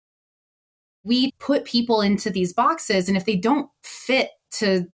We put people into these boxes, and if they don't fit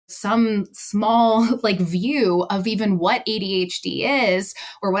to some small view of even what ADHD is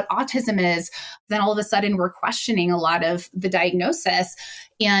or what autism is, then all of a sudden we're questioning a lot of the diagnosis.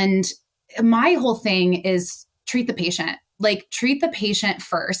 And my whole thing is treat the patient, treat the patient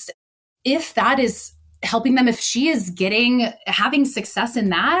first. If that is helping them, if she is having success in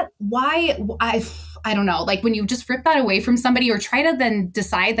that, why, I don't know, when you just rip that away from somebody or try to then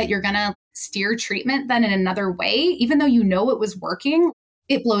decide that you're going to steer treatment then in another way, even though you know it was working,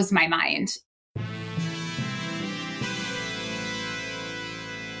 it blows my mind.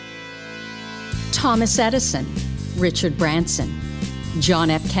 Thomas Edison, Richard Branson, John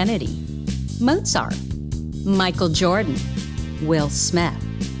F. Kennedy, Mozart, Michael Jordan, Will Smith.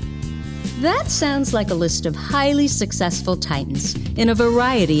 That sounds like a list of highly successful titans in a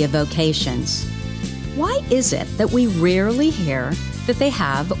variety of vocations. Why is it that we rarely hear that they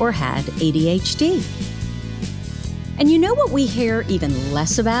have or had ADHD? And you know what we hear even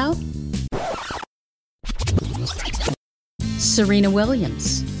less about? Serena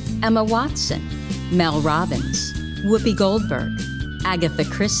Williams, Emma Watson, Mel Robbins, Whoopi Goldberg, Agatha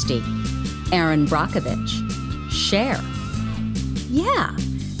Christie, Erin Brockovich, Cher. Yeah,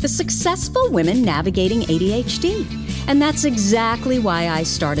 the successful women navigating ADHD. And that's exactly why I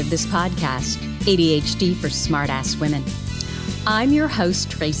started this podcast, ADHD for Smartass Women. I'm your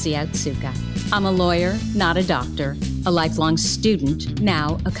host, Tracy Otsuka. I'm a lawyer, not a doctor, a lifelong student,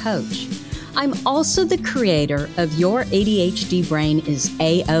 now a coach. I'm also the creator of Your ADHD Brain is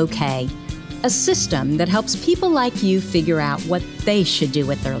A-OK, a system that helps people like you figure out what they should do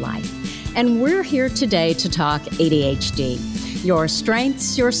with their life. And we're here today to talk ADHD, your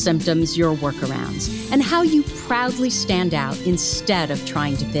strengths, your symptoms, your workarounds, and how you proudly stand out instead of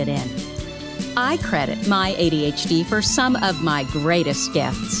trying to fit in. I credit my ADHD for some of my greatest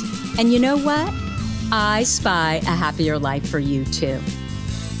gifts. And you know what? I spy a happier life for you too.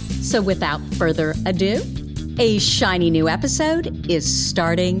 So without further ado, a shiny new episode is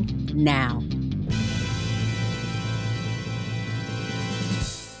starting now.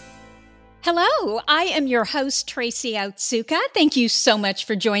 Hello, I am your host, Tracy Otsuka. Thank you so much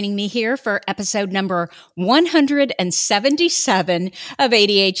for joining me here for episode number 177 of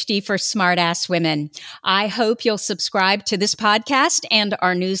ADHD for Smartass Women. I hope you'll subscribe to this podcast and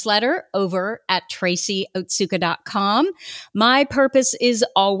our newsletter over at tracyotsuka.com. My purpose is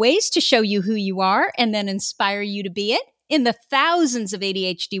always to show you who you are and then inspire you to be it. In the thousands of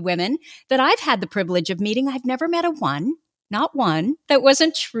ADHD women that I've had the privilege of meeting, I've never met not one, that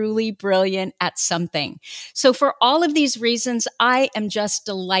wasn't truly brilliant at something. So for all of these reasons, I am just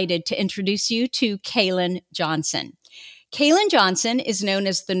delighted to introduce you to Kaylin Johnson. Kaylin Johnson is known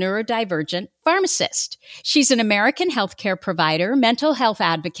as the neurodivergent pharmacist. She's an American healthcare provider, mental health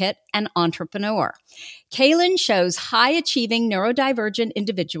advocate, and entrepreneur. Kaylin shows high-achieving neurodivergent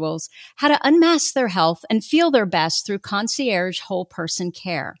individuals how to unmask their health and feel their best through concierge whole-person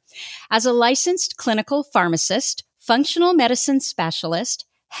care. As a licensed clinical pharmacist, functional medicine specialist,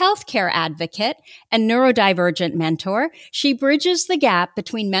 healthcare advocate, and neurodivergent mentor, she bridges the gap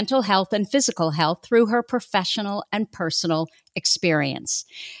between mental health and physical health through her professional and personal experience.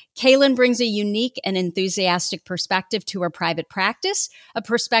 Kaylin brings a unique and enthusiastic perspective to her private practice, a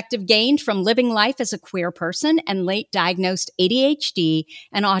perspective gained from living life as a queer person and late diagnosed ADHD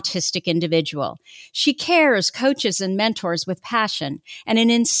and autistic individual. She cares, coaches, and mentors with passion and an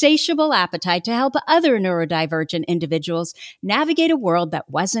insatiable appetite to help other neurodivergent individuals navigate a world that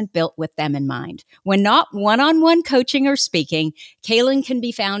wasn't built with them in mind. When not one-on-one coaching or speaking, Kaylin can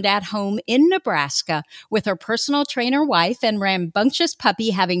be found at home in Nebraska with her personal trainer wife and rambunctious puppy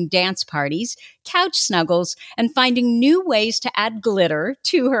having dance parties, couch snuggles, and finding new ways to add glitter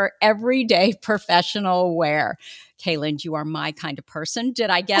to her everyday professional wear. Kaylin, you are my kind of person.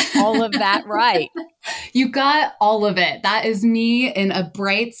 Did I get all of that right? You got all of it. That is me in a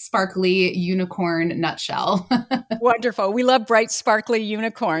bright, sparkly unicorn nutshell. Wonderful. We love bright, sparkly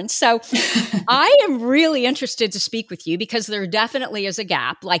unicorns. So I am really interested to speak with you because there definitely is a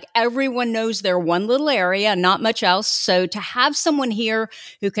gap. Like everyone knows their one little area, not much else. So to have someone here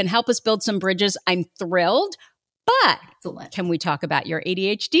who can help us build some bridges, I'm thrilled. But excellent. Can we talk about your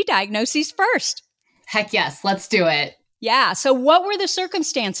ADHD diagnoses first? Heck yes, let's do it. Yeah. So what were the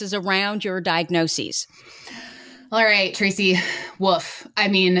circumstances around your diagnoses? All right, Tracy, woof. I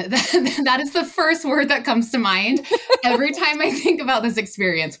mean, that is the first word that comes to mind every time I think about this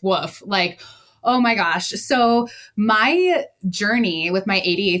experience, woof. Oh my gosh. So my journey with my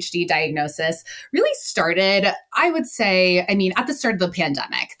ADHD diagnosis really started, I would say, at the start of the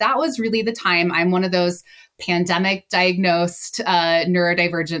pandemic. That was really the time. I'm one of those pandemic diagnosed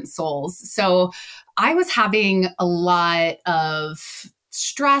neurodivergent souls. So I was having a lot of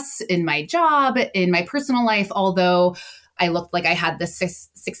stress in my job, in my personal life, although I looked like I had this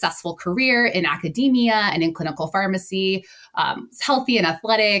successful career in academia and in clinical pharmacy. Was healthy and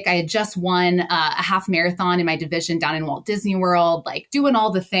athletic. I had just won a half marathon in my division down in Walt Disney World, like doing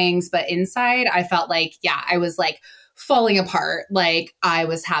all the things. But inside, I felt like, I was like falling apart. Like I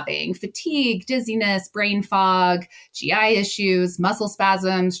was having fatigue, dizziness, brain fog, GI issues, muscle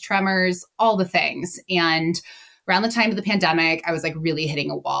spasms, tremors, all the things. And around the time of the pandemic, I was like really hitting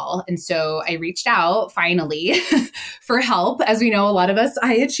a wall. And so I reached out finally for help. As we know, a lot of us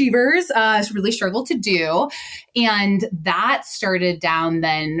high achievers really struggle to do. And that started down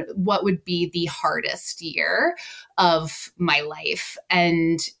then what would be the hardest year of my life.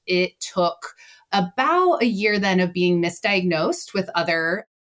 And it took about a year then of being misdiagnosed with other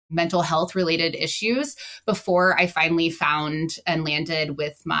mental health related issues before I finally found and landed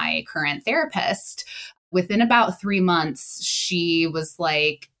with my current therapist. Within about 3 months, she was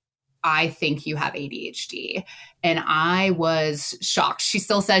like, I think you have ADHD. And I was shocked. She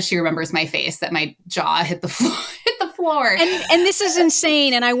still says she remembers my face, that my jaw hit the floor. And this is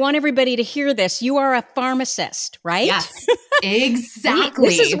insane. And I want everybody to hear this. You are a pharmacist, right? Yes, exactly.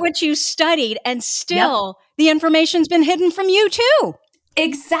 This is what you studied. And still, the information's been hidden from you too.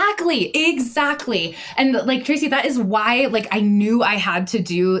 Exactly. And like, Tracy, that is why like I knew I had to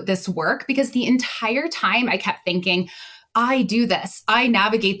do this work, because the entire time I kept thinking, I do this, I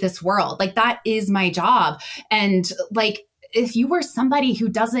navigate this world. Like that is my job. And like, if you were somebody who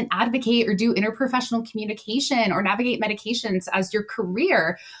doesn't advocate or do interprofessional communication or navigate medications as your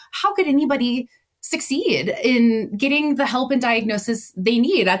career, how could anybody succeed in getting the help and diagnosis they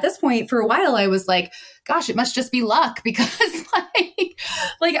need? At this point, for a while, I was like, gosh, it must just be luck, because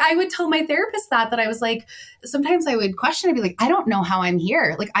like I would tell my therapist that I was like, sometimes I would question, I'd be like, I don't know how I'm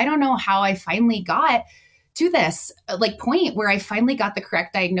here. Like, I don't know how I finally got to this like point where I finally got the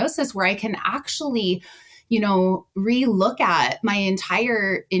correct diagnosis, where I can actually, relook at my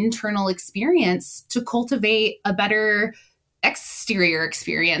entire internal experience to cultivate a better exterior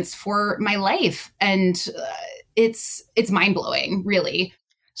experience for my life. And it's mind-blowing, really.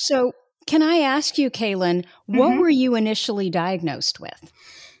 So can I ask you, Kaylin, what were you initially diagnosed with?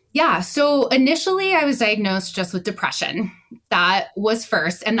 Yeah. So initially I was diagnosed just with depression. That was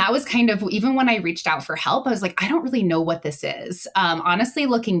first. And that was kind of, even when I reached out for help, I was like, I don't really know what this is. Honestly,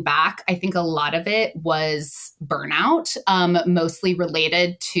 looking back, I think a lot of it was burnout, mostly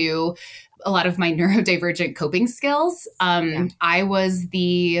related to a lot of my neurodivergent coping skills. I was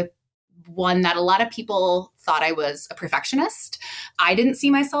the one that a lot of people thought I was a perfectionist. I didn't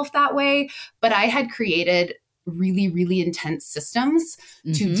see myself that way, but I had created really, really intense systems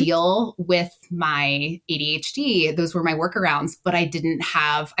to deal with my ADHD. Those were my workarounds, but I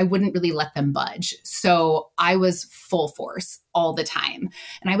wouldn't really let them budge. So I was full force all the time.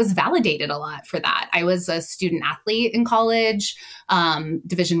 And I was validated a lot for that. I was a student athlete in college,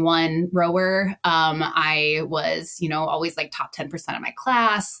 Division I rower. I was, always like top 10% of my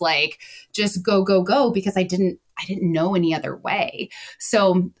class, like just go, go, go, because I didn't know any other way.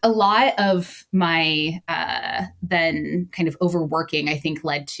 So a lot of my then kind of overworking, I think,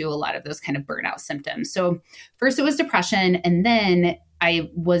 led to a lot of those kind of burnout symptoms. So first it was depression, and then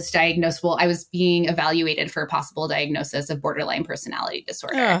I was diagnosed. Well, I was being evaluated for a possible diagnosis of borderline personality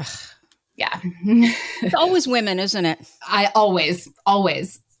disorder. Ugh. Yeah. It's always women, isn't it? I always.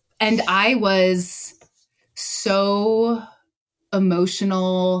 And I was so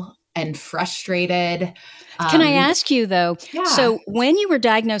emotional and frustrated. Can I ask you though? Yeah. So when you were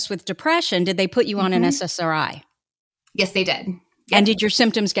diagnosed with depression, did they put you on an SSRI? Yes, they did. Yep. And did your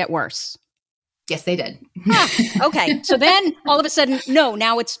symptoms get worse? Yes, they did. Okay. So then all of a sudden,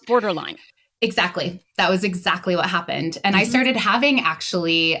 now it's borderline. Exactly. That was exactly what happened. And I started having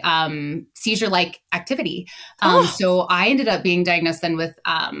actually seizure-like activity. So I ended up being diagnosed then with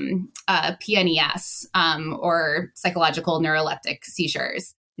PNES, or psychological neuroleptic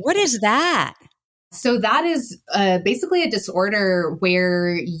seizures. What is that? So that is basically a disorder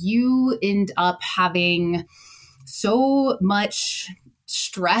where you end up having so much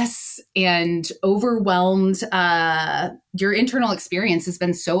stress and overwhelmed. Your internal experience has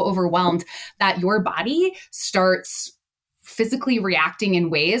been so overwhelmed that your body starts physically reacting in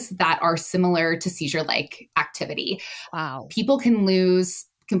ways that are similar to seizure-like activity. Wow. People can lose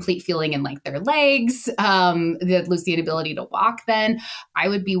complete feeling in like their legs, they lose the inability to walk. Then I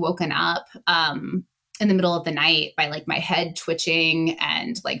would be woken up in the middle of the night by like my head twitching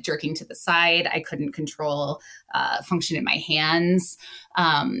and like jerking to the side. I couldn't control function in my hands.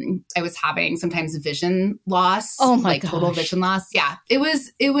 I was having sometimes vision loss, total vision loss. Yeah, it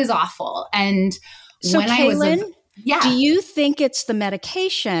was awful. And so when Kaylin, do you think it's the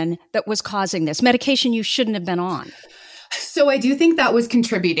medication that was causing this? Medication you shouldn't have been on? So I do think that was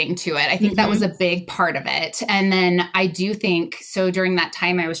contributing to it. I think that was a big part of it. And then I do think, so during that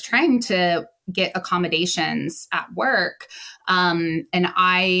time, I was trying to get accommodations at work. And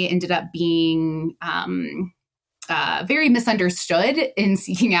I ended up being very misunderstood in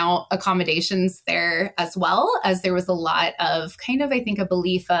seeking out accommodations there, as well as there was a lot of kind of, I think, a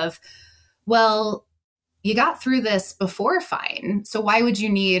belief of, well, you got through this before, fine. So why would you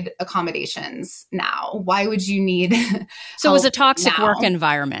need accommodations now? Why would you need So it was a toxic work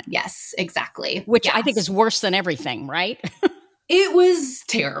environment. Yes, exactly. Which I think is worse than everything, right? It was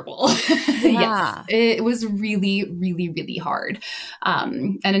terrible. Yeah. Yes, it was really, really, really hard.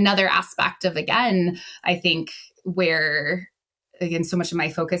 And another aspect of, again, I think where, again, so much of my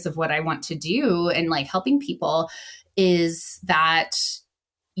focus of what I want to do and like helping people is that,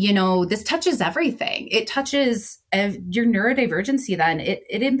 you know, this touches everything. It touches your neurodivergency. Then it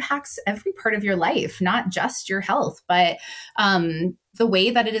impacts every part of your life, not just your health, but the way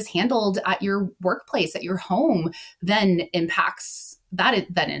that it is handled at your workplace, at your home, then impacts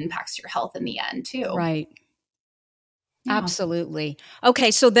your health in the end too. Right. Yeah. Absolutely.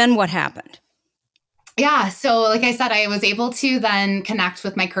 Okay. So then what happened? Yeah. So like I said, I was able to then connect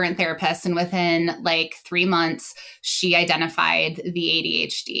with my current therapist, and within like 3 months, she identified the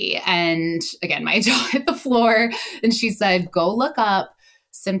ADHD. And again, my jaw hit the floor, and she said, go look up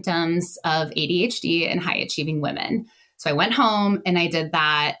symptoms of ADHD in high achieving women. So I went home and I did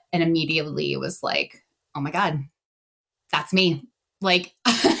that, and immediately it was like, oh my God, that's me. Like,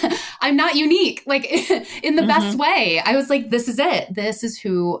 I'm not unique, like in the best way. I was like, this is it. This is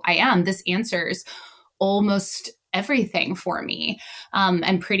who I am. This answers almost everything for me.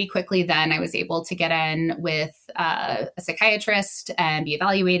 And pretty quickly then I was able to get in with a psychiatrist and be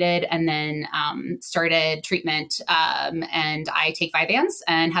evaluated, and then started treatment. And I take Vyvanse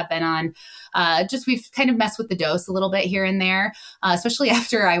and have been on we've kind of messed with the dose a little bit here and there, especially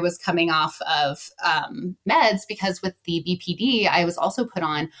after I was coming off of meds, because with the BPD, I was also put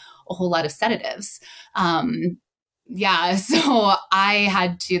on a whole lot of sedatives. Yeah, so I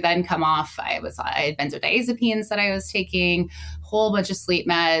had to then come off. I had benzodiazepines that I was taking, a whole bunch of sleep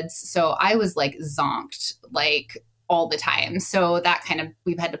meds. So I was like zonked like all the time. So that kind of,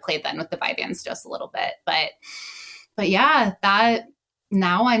 we've had to play then with the Vyvanse dose a little bit. But yeah, that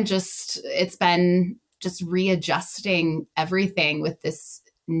now it's been just readjusting everything with this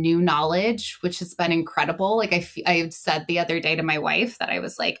new knowledge, which has been incredible. Like I said the other day to my wife that I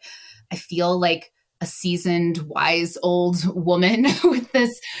was like, I feel like a seasoned, wise old woman with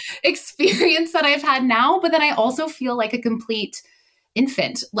this experience that I've had now. But then I also feel like a complete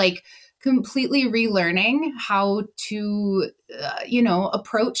infant, like completely relearning how to,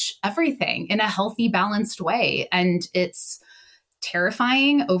 approach everything in a healthy, balanced way. And it's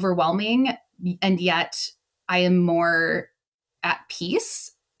terrifying, overwhelming, and yet I am more at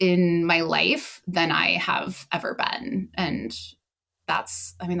peace in my life than I have ever been. And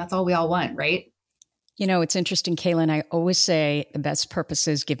that's all we all want, right? You know, it's interesting, Kaylin. I always say the best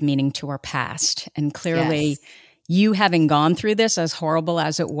purposes give meaning to our past. And clearly, you having gone through this, as horrible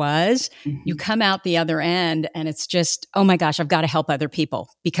as it was, you come out the other end and it's just, oh my gosh, I've got to help other people,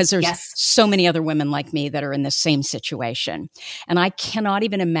 because there's so many other women like me that are in the same situation. And I cannot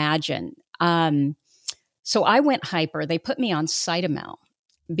even imagine. So I went hyper. They put me on Cytomel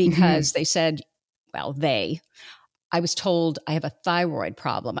because they said, I was told I have a thyroid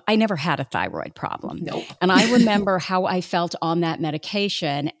problem. I never had a thyroid problem. Nope. And I remember how I felt on that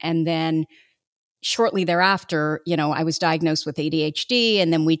medication. And then shortly thereafter, I was diagnosed with ADHD,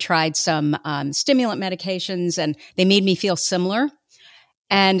 and then we tried some stimulant medications, and they made me feel similar.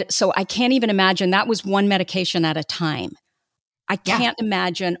 And so I can't even imagine, that was one medication at a time. I can't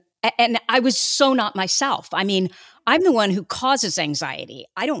imagine. And I was so not myself. I mean, I'm the one who causes anxiety.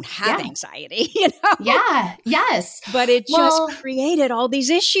 I don't have anxiety, Yeah. Yes. But it just created all these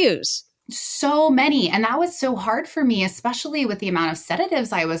issues. So many. And that was so hard for me, especially with the amount of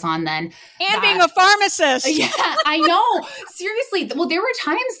sedatives I was on then. And being a pharmacist. Yeah, I know. Seriously. Well, there were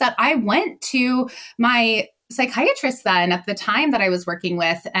times that I went to my psychiatrist then at the time that I was working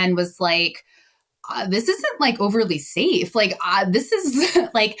with and was like, this isn't like overly safe. Like, this is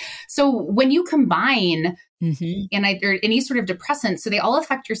like, so when you combine or any sort of depressant. So they all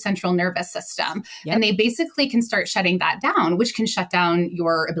affect your central nervous system. Yep. And they basically can start shutting that down, which can shut down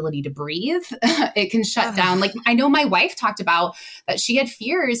your ability to breathe. It can shut down. Like I know my wife talked about that she had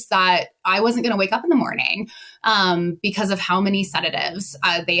fears that I wasn't going to wake up in the morning because of how many sedatives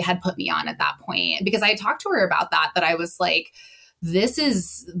they had put me on at that point. Because I talked to her about that I was like, this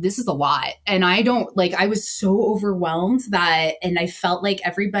is a lot. And I was so overwhelmed and I felt like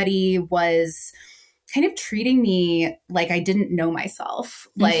everybody was kind of treating me like I didn't know myself.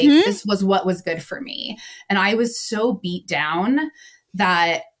 Like this was what was good for me. And I was so beat down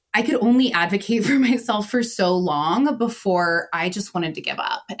that I could only advocate for myself for so long before I just wanted to give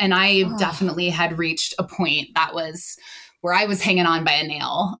up. And I definitely had reached a point that was where I was hanging on by a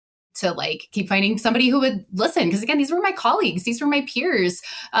nail to keep finding somebody who would listen. Because again, these were my colleagues, these were my peers,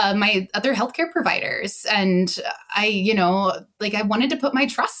 my other healthcare providers. And I wanted to put my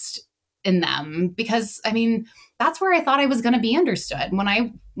trust in them because that's where I thought I was going to be understood. When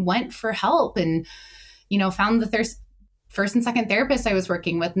I went for help and, found the first and second therapist I was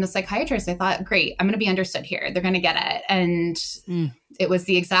working with and the psychiatrist, I thought, great, I'm going to be understood here. They're going to get it. And it was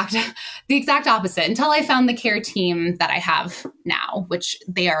the exact opposite until I found the care team that I have now, which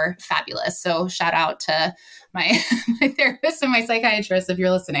they are fabulous. So shout out to my therapist and my psychiatrist, if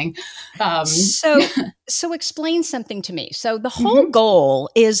you're listening. So explain something to me. So the whole goal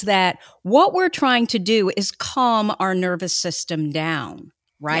is that what we're trying to do is calm our nervous system down.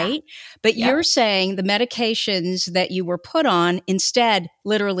 Right? Yeah. But you're saying the medications that you were put on instead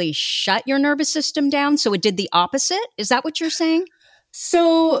literally shut your nervous system down. So it did the opposite. Is that what you're saying?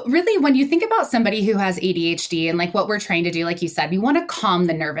 So really, when you think about somebody who has ADHD and what we're trying to do, like you said, we want to calm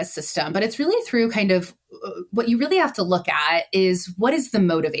the nervous system, but it's really through kind of what you really have to look at is what is the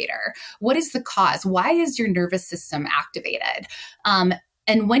motivator? What is the cause? Why is your nervous system activated?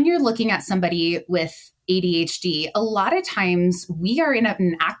 And when you're looking at somebody with ADHD, a lot of times we are in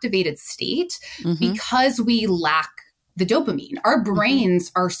an activated state because we lack the dopamine. Our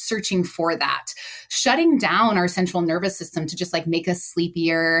brains are searching for that. Shutting down our central nervous system to just make us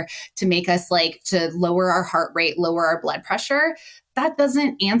sleepier, to make us to lower our heart rate, lower our blood pressure, that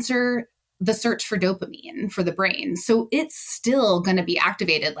doesn't answer the search for dopamine for the brain. So it's still going to be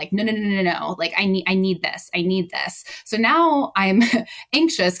activated. No. I need this. So now I'm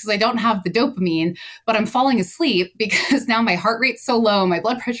anxious because I don't have the dopamine, but I'm falling asleep because now my heart rate's so low, my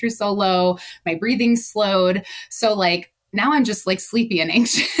blood pressure's so low, my breathing's slowed. So now I'm just sleepy and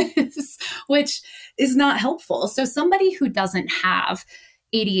anxious, which is not helpful. So somebody who doesn't have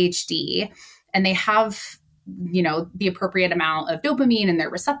ADHD and they have the appropriate amount of dopamine and their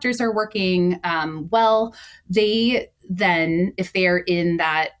receptors are working well, they then, if they're in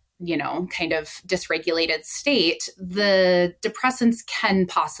that, kind of dysregulated state, the depressants can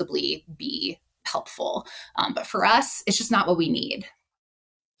possibly be helpful. But for us, it's just not what we need.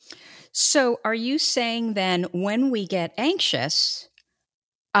 So are you saying then when we get anxious,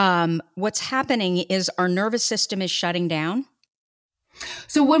 what's happening is our nervous system is shutting down?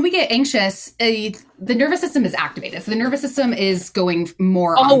 So when we get anxious, the nervous system is activated. So the nervous system is going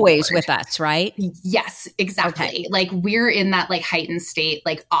more always with us, right? Yes, exactly. Okay. We're in that heightened state,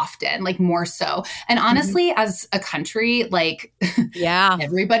 often, more so. And honestly, as a country,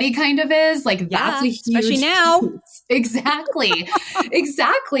 everybody kind of is that's a huge, especially now. Piece. Exactly.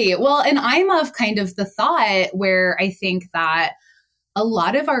 Exactly. Well, and I'm of kind of the thought where I think that a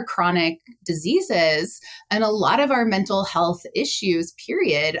lot of our chronic diseases and a lot of our mental health issues,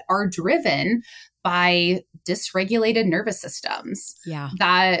 period, are driven by dysregulated nervous systems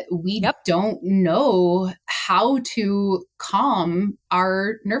that we don't know how to calm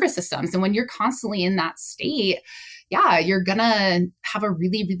our nervous systems. And when you're constantly in that state, you're going to have a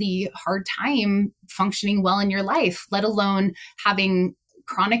really, really hard time functioning well in your life, let alone having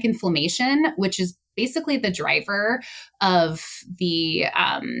chronic inflammation, which is basically the driver of the,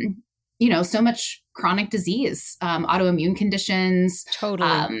 so much chronic disease, autoimmune conditions.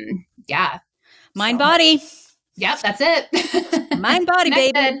 Totally. Mind, So, body. Yep, that's it. Mind, body,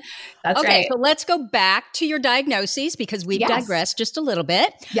 baby. That's right. So let's go back to your diagnoses because we've digressed just a little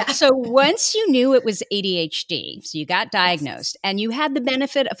bit. Yeah. So once you knew it was ADHD, so you got diagnosed and you had the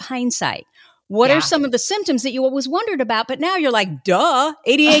benefit of hindsight. What are some of the symptoms that you always wondered about, but now you're like, duh,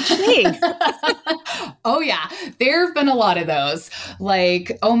 ADHD. Oh yeah, there have been a lot of those.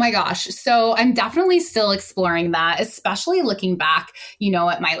 Oh my gosh. So I'm definitely still exploring that, especially looking back,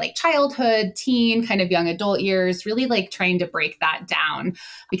 at my childhood, teen, kind of young adult years, really trying to break that down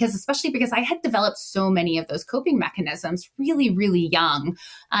especially because I had developed so many of those coping mechanisms really, really young.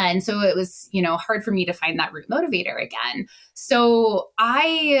 And so it was, hard for me to find that root motivator again. So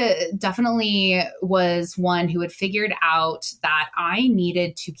I definitely me was one who had figured out that I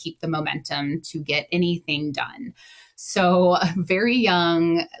needed to keep the momentum to get anything done. So very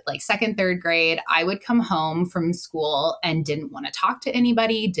young, like second, third grade, I would come home from school and didn't want to talk to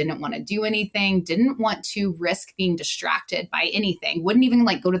anybody, didn't want to do anything, didn't want to risk being distracted by anything, wouldn't even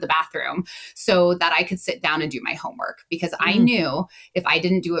like go to the bathroom so that I could sit down and do my homework, because I knew if I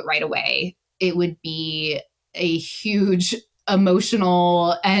didn't do it right away, it would be a huge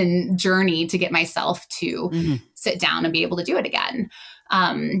emotional and journey to get myself to sit down and be able to do it again.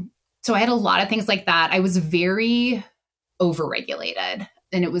 So I had a lot of things like that. I was very overregulated,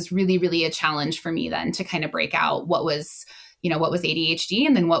 and it was really, really a challenge for me then to kind of break out what was ADHD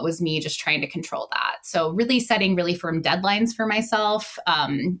and then what was me just trying to control that. So really setting really firm deadlines for myself.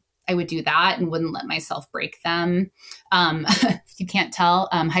 I would do that and wouldn't let myself break them. If you can't tell,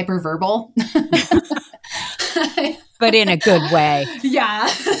 hyperverbal. But in a good way.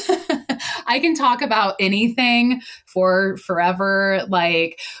 Yeah. I can talk about anything for forever,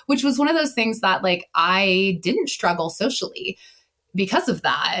 which was one of those things that I didn't struggle socially because of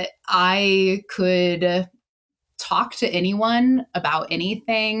that. I could talk to anyone about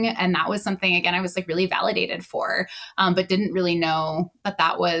anything. And that was something, again, I was really validated for, but didn't really know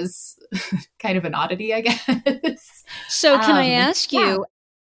that was kind of an oddity, I guess. So can I ask you,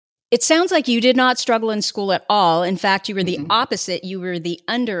 it sounds like you did not struggle in school at all. In fact, you were the opposite. You were the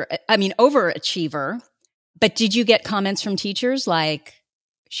overachiever. But did you get comments from teachers like,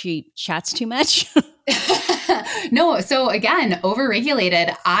 she chats too much? No. So again,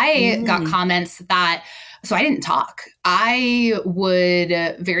 overregulated. I got comments that, so I didn't talk. I would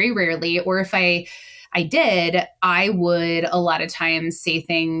very rarely, or if I did, I would a lot of times say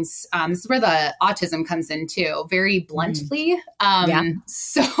things. This is where the autism comes in too, very bluntly.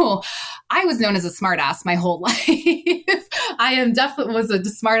 So I was known as a smartass my whole life. I am definitely was a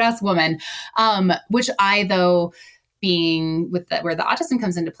smartass woman, which I, though, being with where the autism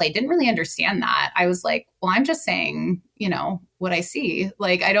comes into play, didn't really understand that. I was like, well, I'm just saying, what I see.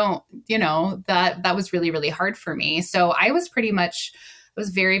 I don't, that was really, really hard for me. So I was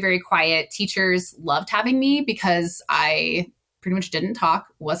very, very quiet. Teachers loved having me because I pretty much didn't talk,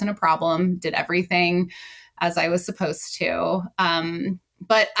 wasn't a problem, did everything as I was supposed to.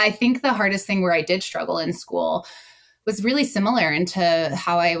 But I think the hardest thing where I did struggle in school was really similar into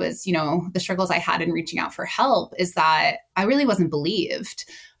how I was, the struggles I had in reaching out for help, is that I really wasn't believed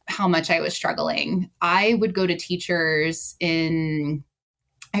how much I was struggling. I would go to teachers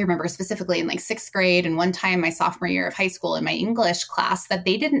I remember specifically in sixth grade, and one time my sophomore year of high school in my English class, that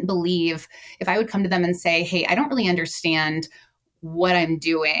they didn't believe if I would come to them and say, hey, I don't really understand what I'm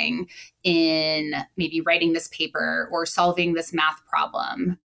doing in maybe writing this paper or solving this math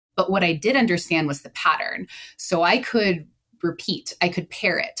problem. But what I did understand was the pattern. So I could repeat, I could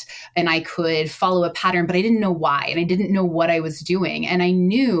parrot, and I could follow a pattern, but I didn't know why. And I didn't know what I was doing. And I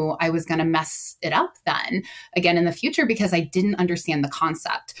knew I was going to mess it up then again in the future because I didn't understand the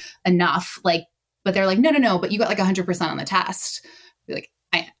concept enough. But they're like, no, but you got 100% on the test.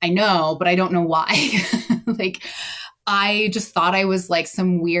 I know, but I don't know why. I just thought I was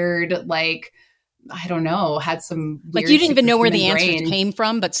some weird, I don't know, had some weird, you didn't even know where the answers came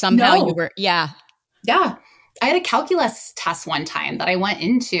from, but somehow you were, Yeah. I had a calculus test one time that I went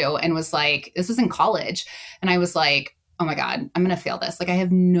into and was this was in college. And I was like, oh my God, I'm going to fail this. I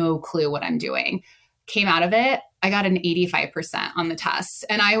have no clue what I'm doing. Came out of it. I got an 85% on the test.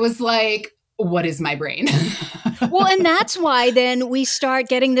 And I was like, what is my brain? Well, and that's why then we start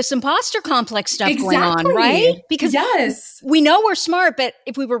getting this imposter complex stuff going on, right? Because we know we're smart, but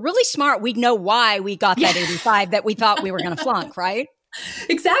if we were really smart, we'd know why we got that 85 that we thought we were going to flunk, right?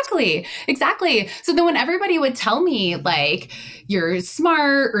 Exactly. So then when everybody would tell me you're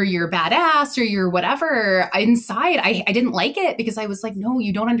smart or you're badass or you're whatever, inside I didn't like it because I was like, no,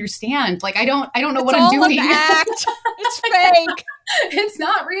 you don't understand. I don't know what I'm doing. It's all an act. It's fake. It's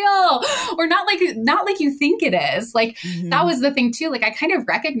not real, or not like you think it is. That was the thing too. I kind of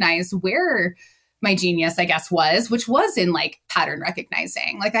recognized where my genius, I guess, which was in pattern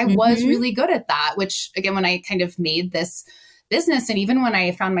recognizing. I was really good at that, which again, when I kind of made this business, and even when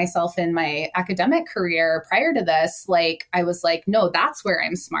I found myself in my academic career prior to this, I was like, no, that's where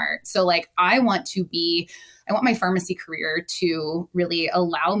I'm smart. So I want my pharmacy career to really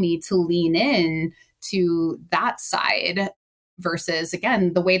allow me to lean in to that side versus,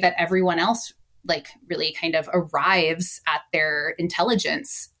 again, the way that everyone else really kind of arrives at their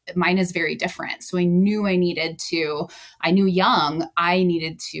intelligence. Mine is very different. So I knew I needed to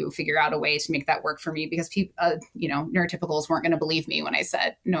figure out a way to make that work for me, because people, neurotypicals weren't going to believe me when I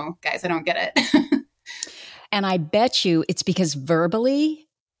said, no, guys, I don't get it. And I bet you it's because verbally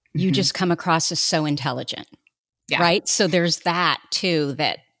you just come across as so intelligent, right? So there's that too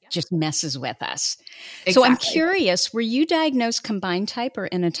that just messes with us. Exactly. So I'm curious, were you diagnosed combined type or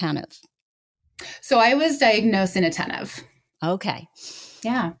inattentive? So I was diagnosed inattentive. Okay.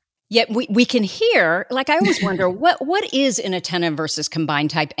 Yeah. Yet we can hear, like, I always wonder what is inattentive versus combined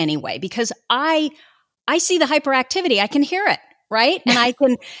type anyway? Because I see the hyperactivity, I can hear it, right? And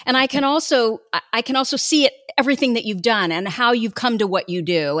I can also see it, everything that you've done and how you've come to what you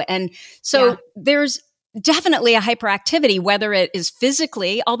do. And so there's definitely a hyperactivity, whether it is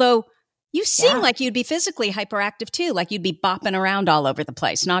physically, although you seem like you'd be physically hyperactive too, like you'd be bopping around all over the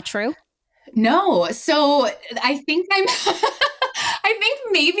place. Not true? No. So I think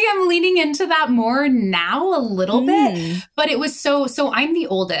maybe I'm leaning into that more now a little bit, but it was so I'm the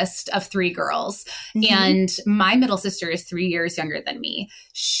oldest of 3 girls, and my middle sister is 3 years younger than me.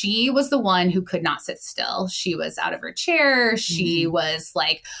 She was the one who could not sit still. She was out of her chair. She was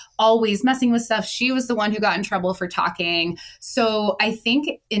like always messing with stuff. She was the one who got in trouble for talking. So I think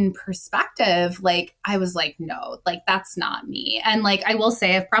in perspective, like I was like, no, like that's not me. And like, I will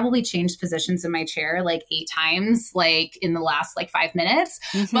say I've probably changed positions in my chair like 8 times, like in the last like 5 minutes.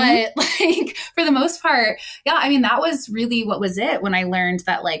 But like for the most part, I mean, that was really what was it when I learned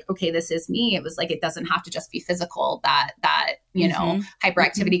that like, okay, this is me. It was like, it doesn't have to just be physical, that, you know,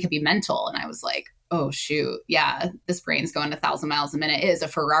 hyperactivity could be mental. And I was like, oh shoot, this brain's going 1,000 miles a minute. It is a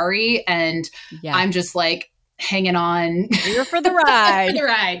Ferrari, and I'm just like hanging on. You're for the ride. For the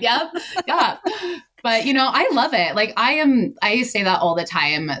ride. Yep. Yeah. But you know, I love it. Like I say that all the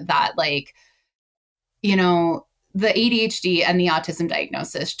time, that like, you know, the ADHD and the autism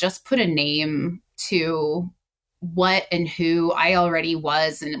diagnosis just put a name to what and who I already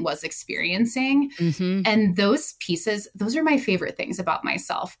was and was experiencing. And those pieces, those are my favorite things about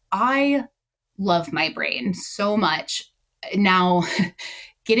myself. I love my brain so much. Now,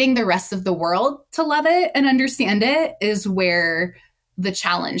 getting the rest of the world to love it and understand it is where the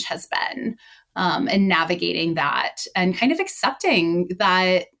challenge has been, and navigating that and kind of accepting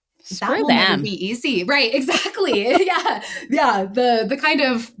that that will never be easy. Right. Exactly. Yeah. The kind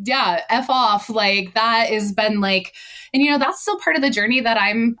of, F off, like that has been like, and you know, that's still part of the journey that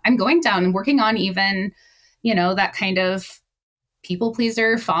I'm going down and working on, even, you know, that kind of people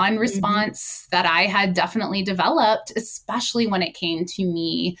pleaser, fawn response that I had definitely developed, especially when it came to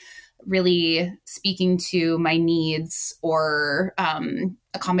me really speaking to my needs or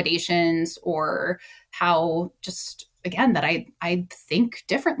accommodations, or how just, again, that I think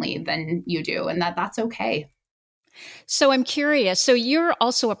differently than you do, and that's okay. So I'm curious. So you're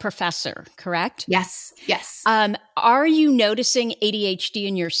also a professor, correct? Yes. Are you noticing ADHD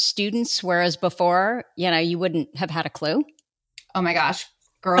in your students, whereas before, you know, you wouldn't have had a clue? Oh my gosh,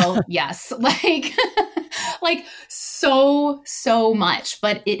 girl. Yes. Like so much,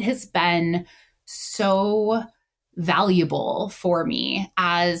 but it has been so valuable for me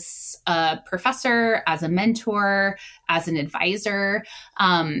as a professor, as a mentor, as an advisor.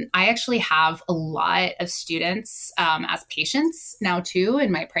 I actually have a lot of students as patients now too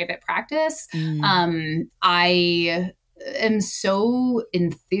in my private practice. I am so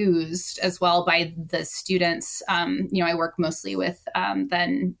enthused as well by the students. You know, I work mostly with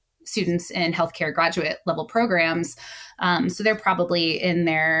then students in healthcare graduate level programs. So they're probably in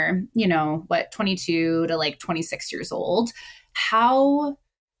their, 22 to like 26 years old. How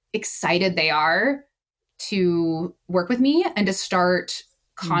excited they are to work with me and to start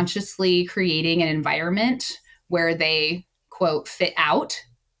consciously creating an environment where they, quote, fit out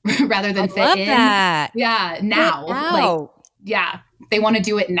rather than fit in. That. Yeah. Now. They want to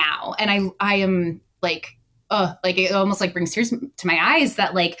do it now. And I am like, it almost like brings tears to my eyes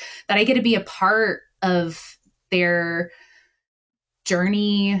that I get to be a part of their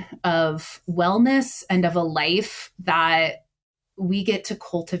journey of wellness and of a life that we get to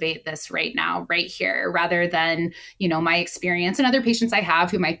cultivate this right now, right here, rather than, my experience and other patients I have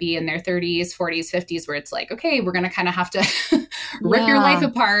who might be in their 30s, 40s, 50s, where it's like, okay, we're going to kind of have to rip your life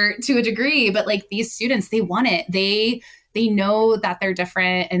apart to a degree. But like these students, they want it. They know that they're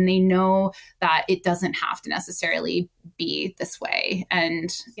different, and they know that it doesn't have to necessarily be this way.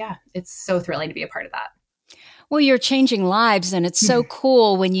 And it's so thrilling to be a part of that. Well, you're changing lives, and it's so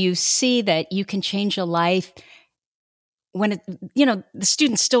cool when you see that you can change a life when the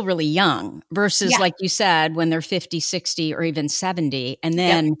student's still really young versus like you said, when they're 50, 60, or even 70. And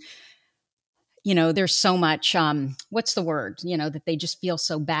then, there's so much, what's the word, that they just feel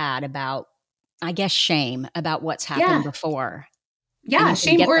so bad about, I guess, shame about what's happened before. Yeah.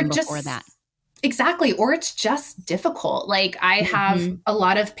 Shame or just that. Exactly. Or it's just difficult. Like I have a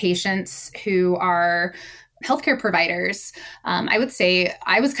lot of patients who are healthcare providers, I would say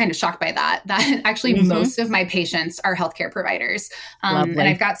I was kind of shocked by that actually most of my patients are healthcare providers. And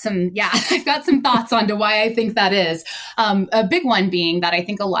I've got I've got some thoughts onto why I think that is. A big one being that I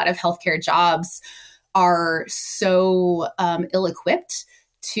think a lot of healthcare jobs are so ill-equipped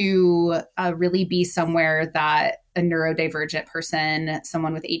to really be somewhere that a neurodivergent person,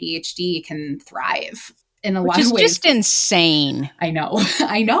 someone with ADHD, can thrive. In a lot of ways. Which is just insane. I know.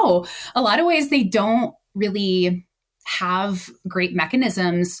 I know. A lot of ways they don't really have great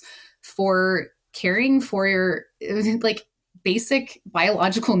mechanisms for caring for your like basic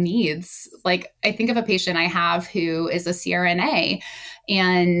biological needs. Like I think of a patient I have who is a CRNA,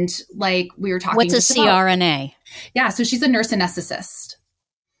 and like we were talking. What's a CRNA? Yeah. So she's a nurse anesthetist.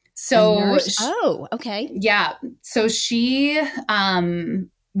 So okay. Yeah. So she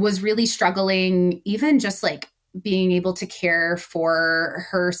was really struggling, even just like being able to care for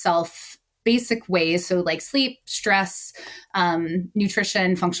herself basic ways. So like sleep, stress,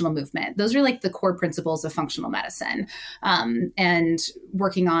 nutrition, functional movement. Those are like the core principles of functional medicine, and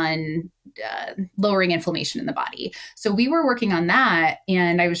working on lowering inflammation in the body. So we were working on that.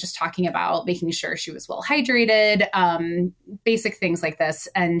 And I was just talking about making sure she was well hydrated, basic things like this.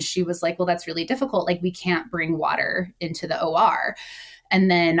 And she was like, well, that's really difficult. Like we can't bring water into the OR. And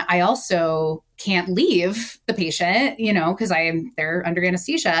then I also can't leave the patient, because they're under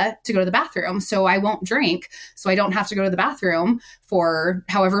anesthesia to go to the bathroom. So I won't drink. So I don't have to go to the bathroom for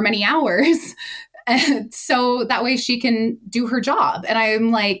however many hours. And so that way she can do her job. And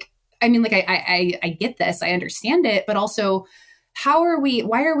I'm like, I get this. I understand it. But also,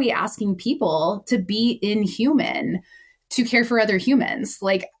 why are we asking people to be inhuman to care for other humans?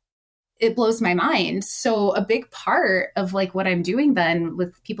 Like, it blows my mind. So a big part of like what I'm doing then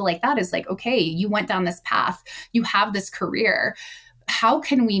with people like that is like, okay, you went down this path, you have this career. How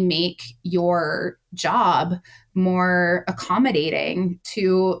can we make your job more accommodating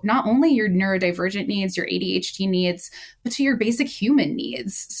to not only your neurodivergent needs, your ADHD needs, but to your basic human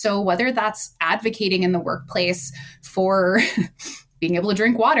needs? So whether that's advocating in the workplace for being able to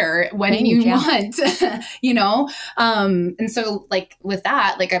drink water when you want, and so like with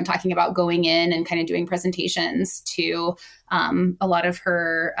that, like I'm talking about going in and kind of doing presentations to a lot of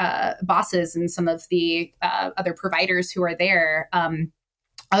her bosses and some of the other providers who are there.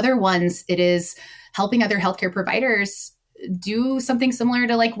 Other ones, it is helping other healthcare providers do something similar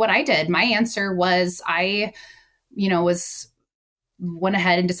to like what I did. My answer was I, went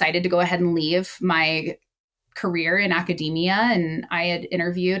ahead and decided to go ahead and leave my career in academia. And I had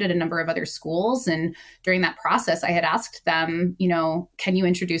interviewed at a number of other schools. And during that process, I had asked them, can you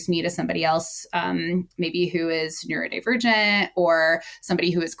introduce me to somebody else, maybe who is neurodivergent or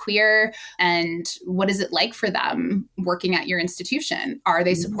somebody who is queer? And what is it like for them working at your institution? Are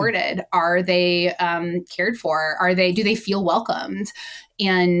they supported? Are they cared for? Do they feel welcomed?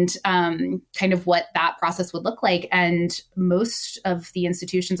 And kind of what that process would look like. And most of the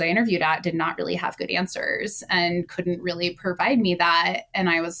institutions I interviewed at did not really have good answers and couldn't really provide me that. And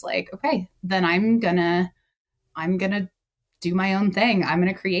I was like, okay, then I'm gonna do my own thing. I'm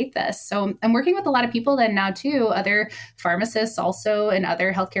gonna create this. So I'm working with a lot of people then now too, other pharmacists also and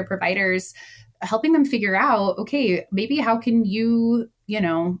other healthcare providers, helping them figure out, okay, maybe how can you,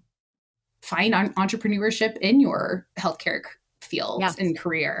 find entrepreneurship in your healthcare field and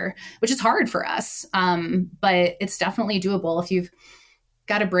career, which is hard for us. But it's definitely doable. If you've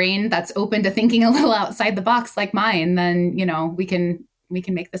got a brain that's open to thinking a little outside the box like mine, then, we can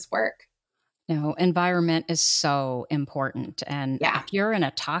make this work. No, environment is so important. And if you're in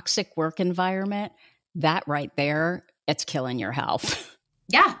a toxic work environment, that right there, it's killing your health.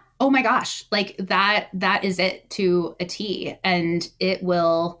 Yeah. Oh my gosh. Like that is it to a T. And it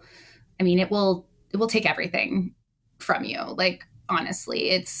will take everything from you. Like, honestly,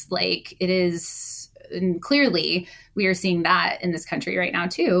 it's like, it is, and clearly we are seeing that in this country right now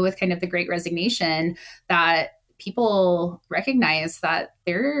too, with kind of the Great Resignation, that people recognize that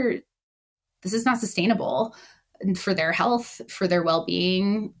this is not sustainable for their health, for their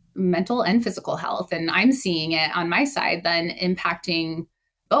well-being, mental and physical health. And I'm seeing it on my side then impacting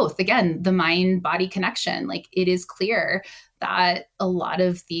both, again, the mind-body connection. Like, it is clear that a lot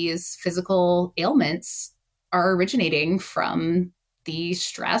of these physical ailments are originating from the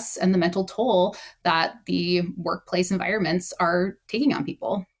stress and the mental toll that the workplace environments are taking on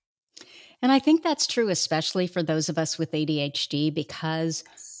people. And I think that's true, especially for those of us with ADHD, because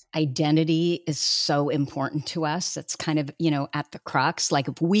identity is so important to us. It's kind of, at the crux. Like,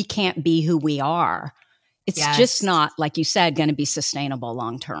 if we can't be who we are, it's just not, like you said, going to be sustainable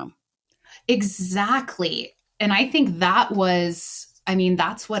long term. Exactly. And I think that was I mean,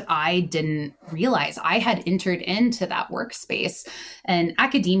 that's what I didn't realize. I had entered into that workspace, and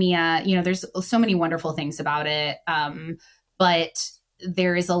academia, there's so many wonderful things about it. But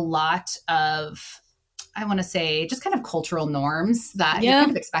there is a lot of, I want to say, just kind of cultural norms that you're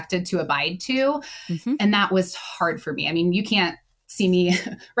kind of expected to abide to. Mm-hmm. And that was hard for me. I mean, you can't see me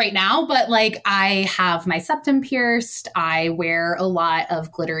right now, but like I have my septum pierced. I wear a lot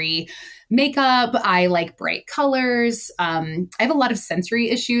of glittery makeup. I like bright colors. I have a lot of sensory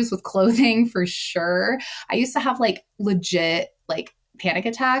issues with clothing for sure. I used to have like legit like panic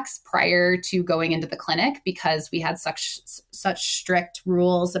attacks prior to going into the clinic because we had such strict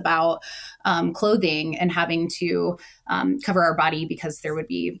rules about clothing and having to cover our body because there would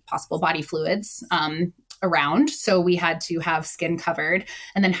be possible body fluids around. So we had to have skin covered,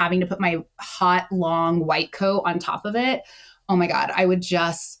 and then having to put my hot, long white coat on top of it. Oh my God, I would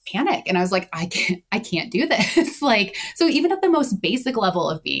just panic. And I was like, I can't do this. Like, so even at the most basic level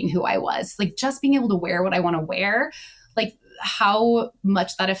of being who I was, like just being able to wear what I want to wear, like how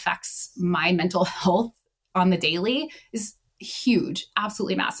much that affects my mental health on the daily is huge,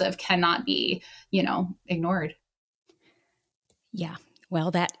 absolutely massive, cannot be, ignored. Yeah.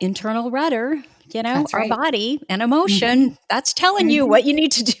 Well, that internal rudder, That's right. our body and emotion, that's telling you what you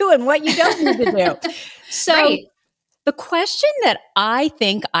need to do and what you don't need to do. So the question that I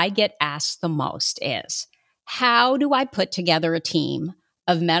think I get asked the most is, how do I put together a team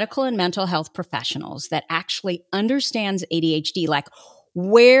of medical and mental health professionals that actually understands ADHD? Like,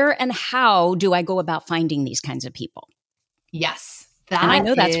 where and how do I go about finding these kinds of people? Yes. And I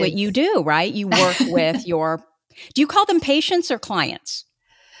know that's what you do, right? You work with do you call them patients or clients?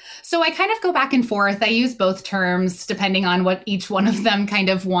 So I kind of go back and forth. I use both terms depending on what each one of them kind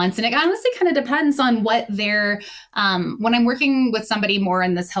of wants. And it honestly kind of depends on what they're, when I'm working with somebody more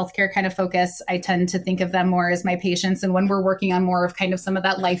in this healthcare kind of focus, I tend to think of them more as my patients. And when we're working on more of kind of some of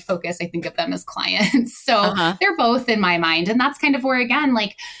that life focus, I think of them as clients. So they're both in my mind. And that's kind of where, again,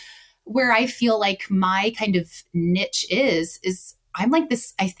 like where I feel like my kind of niche is I'm like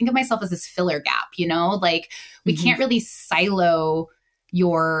this, I think of myself as this filler gap, like we can't really silo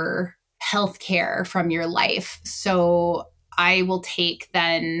your healthcare from your life. So I will take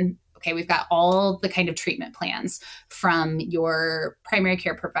then, okay, we've got all the kind of treatment plans from your primary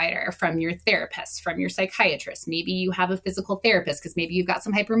care provider, from your therapist, from your psychiatrist. Maybe you have a physical therapist because maybe you've got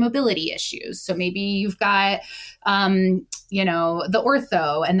some hypermobility issues. So maybe you've got, the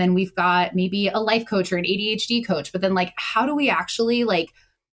ortho, and then we've got maybe a life coach or an ADHD coach. But then like, how do we actually like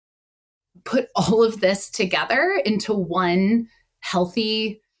put all of this together into one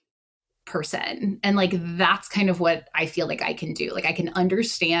healthy person? And like, that's kind of what I feel like I can do. Like I can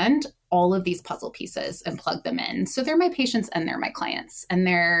understand all of these puzzle pieces and plug them in. So they're my patients and they're my clients and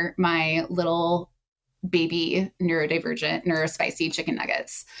they're my little baby neurodivergent, neurospicy chicken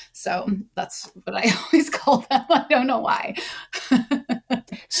nuggets. So that's what I always call them. I don't know why.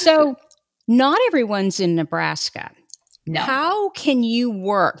 So not everyone's in Nebraska. No. How can you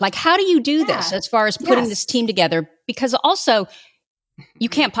work? Like, how do you do this as far as putting this team together? Because also you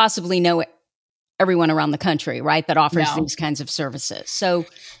can't possibly know everyone around the country, right? That offers these kinds of services. So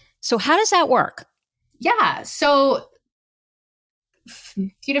how does that work? Yeah. So a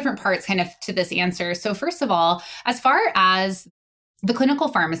few different parts kind of to this answer. So first of all, as far as the clinical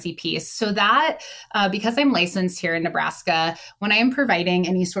pharmacy piece, so that because I'm licensed here in Nebraska, when I am providing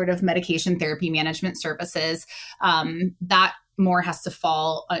any sort of medication therapy management services, that more has to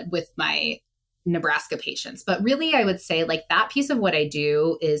fall with my Nebraska patients. But really, I would say like that piece of what I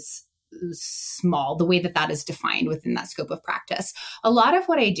do is small, the way that is defined within that scope of practice. A lot of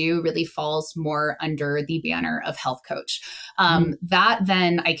what I do really falls more under the banner of health coach. That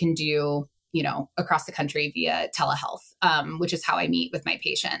then I can do, across the country via telehealth, which is how I meet with my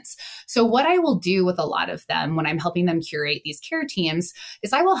patients. So what I will do with a lot of them when I'm helping them curate these care teams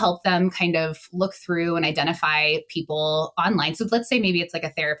is I will help them kind of look through and identify people online. So let's say maybe it's like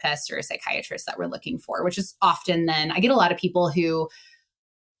a therapist or a psychiatrist that we're looking for, which is often then I get a lot of people who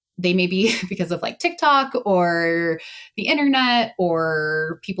they may be because of like TikTok or the internet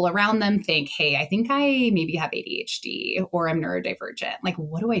or people around them think, hey, I think I maybe have ADHD or I'm neurodivergent. Like,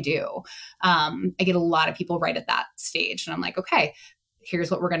 what do I do? I get a lot of people right at that stage. And I'm like, okay, here's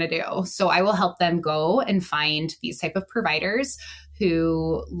what we're going to do. So I will help them go and find these type of providers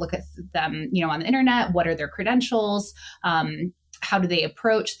who look at them, on the internet. What are their credentials? How do they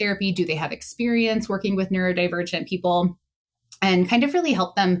approach therapy? Do they have experience working with neurodivergent people? And kind of really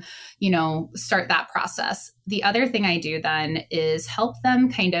help them, start that process. The other thing I do then is help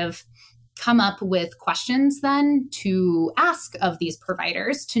them kind of come up with questions then to ask of these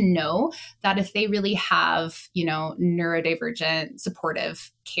providers to know that if they really have, neurodivergent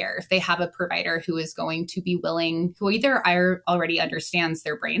supportive care, if they have a provider who is going to be willing, who either already understands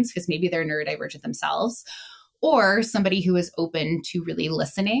their brains because maybe they're neurodivergent themselves, or somebody who is open to really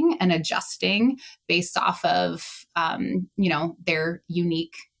listening and adjusting based off of, their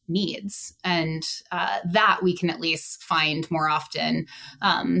unique needs. And that we can at least find more often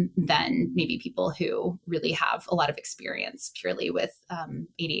than maybe people who really have a lot of experience purely with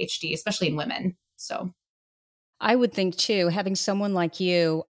ADHD, especially in women. So I would think too, having someone like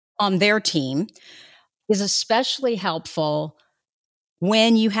you on their team is especially helpful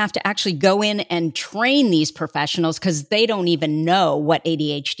when you have to actually go in and train these professionals because they don't even know what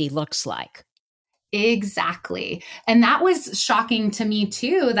ADHD looks like. Exactly. And that was shocking to me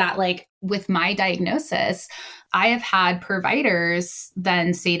too, that like with my diagnosis, I have had providers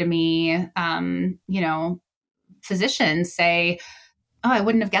then say to me, physicians say, oh, I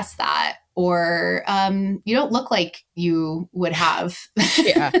wouldn't have guessed that. Or you don't look like you would have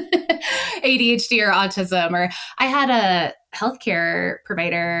ADHD or autism. Or I had a healthcare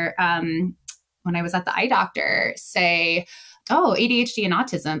provider when I was at the eye doctor say, oh, ADHD and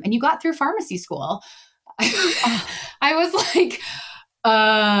autism, and you got through pharmacy school. I was like,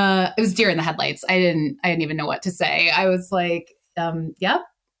 it was deer in the headlights. I didn't even know what to say. I was like, yep,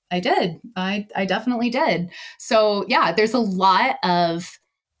 I did. I definitely did. So yeah, there's a lot of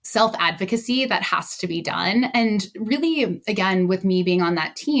self-advocacy that has to be done. And really, again, with me being on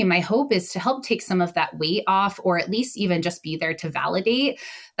that team, my hope is to help take some of that weight off, or at least even just be there to validate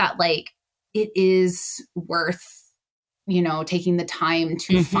that like it is worth taking the time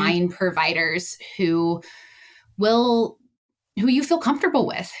to find providers who you feel comfortable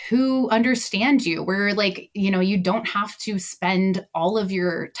with, who understand you, where like, you don't have to spend all of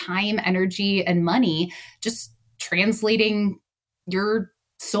your time, energy, and money just translating your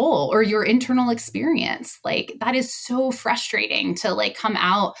soul or your internal experience. Like that is so frustrating to like come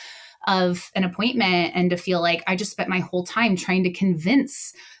out of an appointment and to feel like I just spent my whole time trying to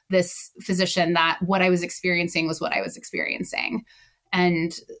convince this physician that what I was experiencing was what I was experiencing.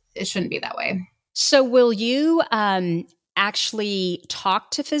 And it shouldn't be that way. So will you actually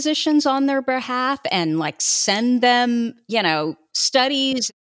talk to physicians on their behalf and like send them, studies?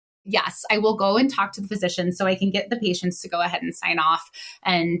 Yes, I will go and talk to the physician so I can get the patients to go ahead and sign off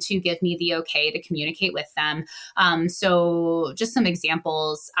and to give me the okay to communicate with them. So just some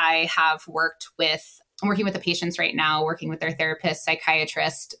examples. I'm working with the patients right now, working with their therapist,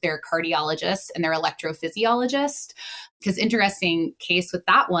 psychiatrist, their cardiologist, and their electrophysiologist. Because interesting case with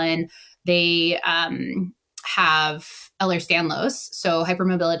that one, they have Ehlers-Danlos. So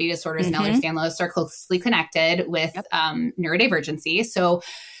hypermobility disorders and Ehlers-Danlos are closely connected with neurodivergency. So,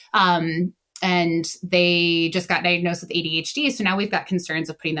 and they just got diagnosed with ADHD. So now we've got concerns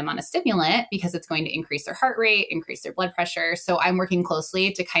of putting them on a stimulant because it's going to increase their heart rate, increase their blood pressure. So I'm working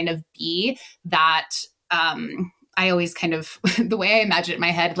closely to kind of be that, I always kind of, the way I imagine it in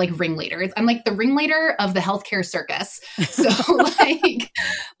my head, like ringleader. I'm like the ringleader of the healthcare circus. So like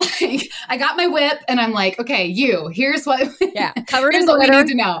I got my whip and I'm like, okay, here's what, covered here's in what we glitter.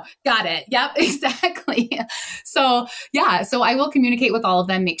 need to know. Got it. Yep, exactly. So I will communicate with all of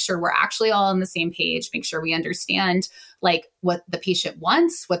them, make sure we're actually all on the same page, make sure we understand like what the patient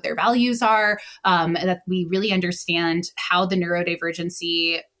wants, what their values are, and that we really understand how the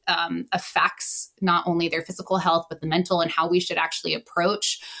neurodivergency affects not only their physical health, but the mental, and how we should actually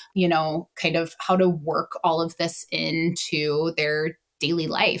approach, kind of how to work all of this into their daily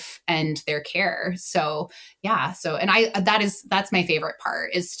life and their care. So, that's my favorite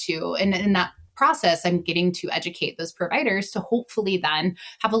part is to, and in that process, I'm getting to educate those providers to hopefully then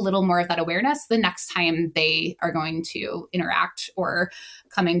have a little more of that awareness the next time they are going to interact or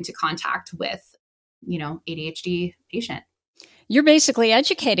come into contact with, ADHD patient. You're basically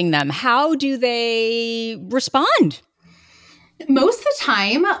educating them. How do they respond? Most of the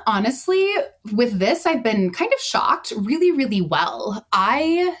time, honestly, with this, I've been kind of shocked really, really well.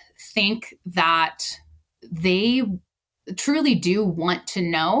 I think that they truly do want to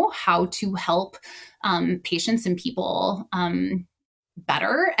know how to help patients and people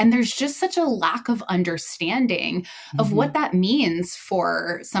better. And there's just such a lack of understanding of what that means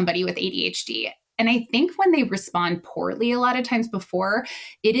for somebody with ADHD. And I think when they respond poorly a lot of times before,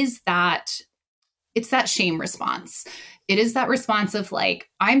 it's that shame response. It is that response of like,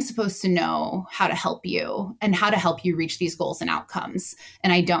 I'm supposed to know how to help you and how to help you reach these goals and outcomes.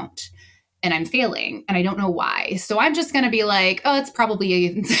 And I don't. and I'm failing and I don't know why. So I'm just going to be like, oh, it's probably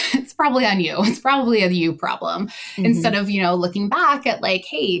on you. It's probably a you problem. Instead of, looking back at like,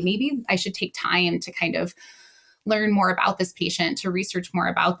 hey, maybe I should take time to kind of learn more about this patient, to research more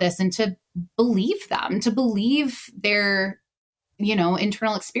about this, and to believe them, to believe their,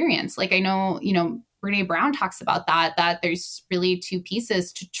 internal experience. Like I know, Brené Brown talks about that there's really two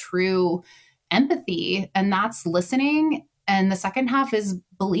pieces to true empathy, and that's listening. And the second half is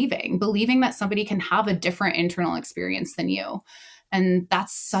believing that somebody can have a different internal experience than you. And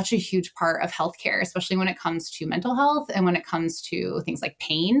that's such a huge part of healthcare, especially when it comes to mental health and when it comes to things like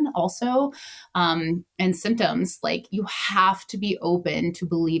pain also, and symptoms. Like you have to be open to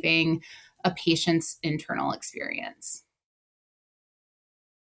believing a patient's internal experience.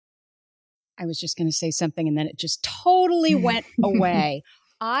 I was just going to say something and then it just totally went away.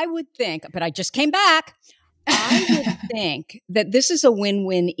 I would think, but I just came back. I would think that this is a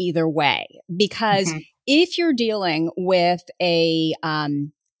win-win either way, because if you're dealing with a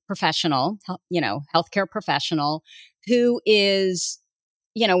professional, healthcare professional who is,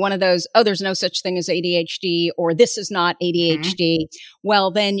 one of those, oh, there's no such thing as ADHD, or this is not ADHD, well,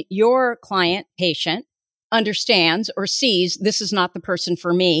 then your client patient understands or sees this is not the person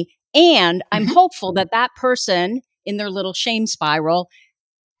for me. And I'm hopeful that that person in their little shame spiral,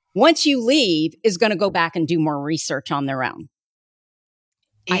 once you leave, is going to go back and do more research on their own.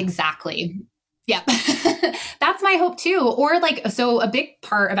 Exactly. Yeah. That's my hope too. Or so a big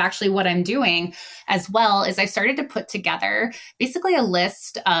part of actually what I'm doing as well is I started to put together basically a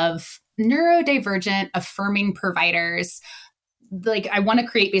list of neurodivergent affirming providers. Like I want to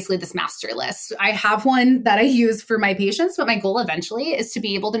create basically this master list. I have one that I use for my patients, but my goal eventually is to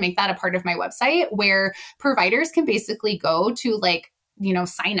be able to make that a part of my website where providers can basically go to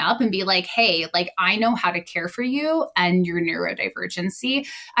sign up and be like, hey, I know how to care for you and your neurodivergency,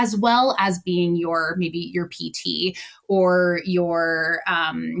 as well as being maybe your PT or your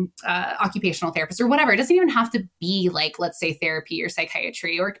occupational therapist or whatever. It doesn't even have to be let's say therapy or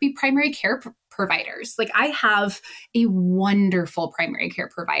psychiatry, or it could be primary care providers. I have a wonderful primary care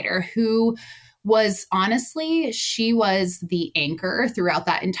provider who was she was the anchor throughout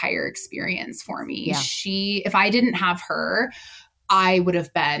that entire experience for me. Yeah. If I didn't have her, I would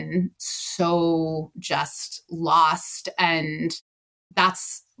have been so just lost. And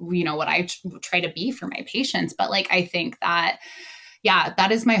that's, what I try to be for my patients. But I think that,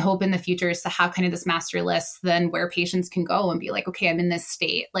 that is my hope in the future, is to have kind of this master list then where patients can go and be like, okay, I'm in this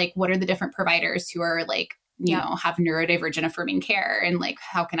state. What are the different providers who are have neurodivergent affirming care, and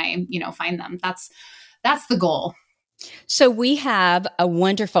how can I, find them? That's the goal. So we have a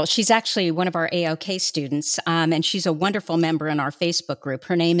wonderful, she's actually one of our AOK students, and she's a wonderful member in our Facebook group.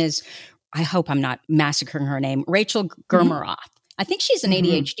 Her name is, I hope I'm not massacring her name, Rachel Germeroth. I think she's an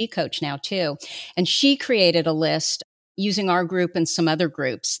ADHD coach now too. And she created a list using our group and some other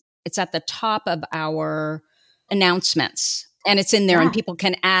groups. It's at the top of our announcements, and it's in there, and people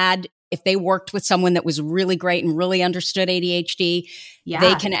can add, if they worked with someone that was really great and really understood ADHD,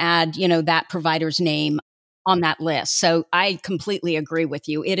 they can add, that provider's name on that list. So I completely agree with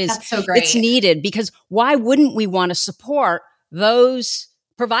you. That's so great. It's needed, because why wouldn't we want to support those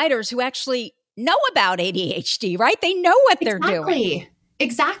providers who actually know about ADHD, right? They know what they're doing.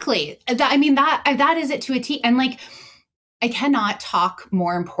 Exactly. That is it to a T. And I cannot talk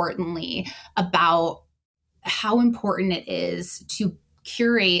more importantly about how important it is to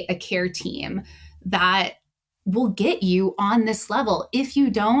curate a care team that will get you on this level. If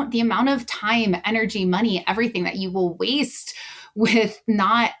you don't, the amount of time, energy, money, everything that you will waste with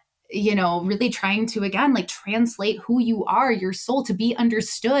not, really trying to, again, translate who you are, your soul, to be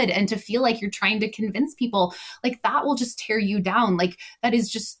understood and to feel like you're trying to convince people, that will just tear you down. That is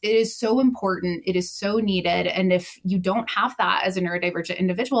just, it is so important. It is so needed. And if you don't have that as a neurodivergent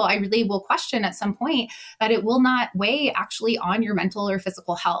individual, I really will question at some point that it will not weigh actually on your mental or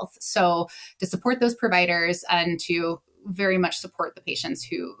physical health. So to support those providers and to very much support the patients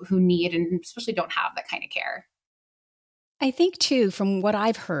who need and especially don't have that kind of care. I think too, from what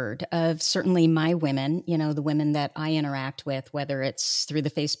I've heard of certainly my women, the women that I interact with, whether it's through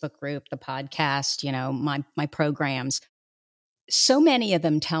the Facebook group, the podcast, my programs, so many of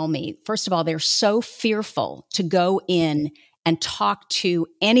them tell me, first of all, they're so fearful to go in and talk to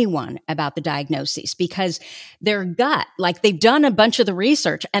anyone about the diagnoses, because their gut, they've done a bunch of the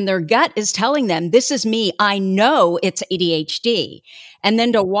research and their gut is telling them, this is me, I know it's ADHD. And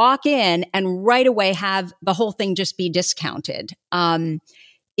then to walk in and right away have the whole thing just be discounted,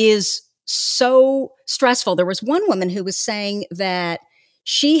 is so stressful. There was one woman who was saying that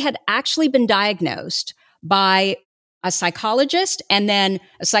she had actually been diagnosed by a psychologist and then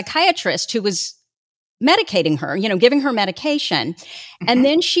a psychiatrist who was medicating her, giving her medication. And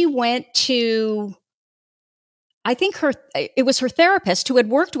then she went to, I think it was her therapist who had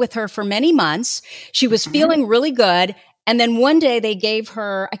worked with her for many months. She was feeling really good. And then one day they gave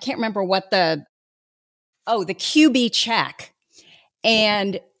her, I can't remember what the QB check.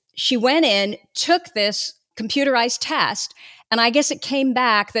 And she went in, took this computerized test, and I guess it came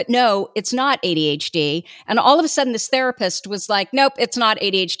back that no, it's not ADHD. And all of a sudden this therapist was like, nope, it's not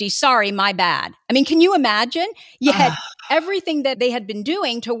ADHD. Sorry, my bad. I mean, can you imagine? Yet everything that they had been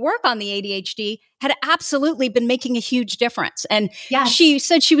doing to work on the ADHD had absolutely been making a huge difference. And she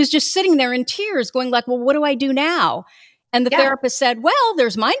said she was just sitting there in tears going like, well, what do I do now? And the therapist said, well,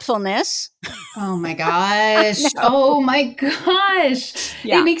 there's mindfulness. Oh my gosh. Oh my gosh.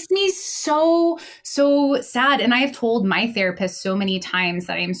 Yeah. It makes me so sad. And I have told my therapist so many times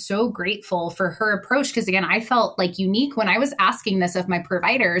that I am so grateful for her approach. Because again, I felt like unique when I was asking this of my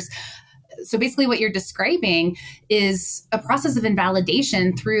providers. So basically what you're describing is a process of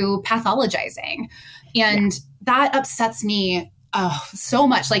invalidation through pathologizing. And that upsets me so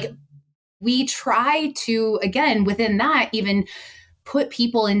much. Like, we try to, again, within that, even put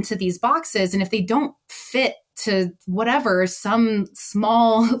people into these boxes. And if they don't fit to whatever, some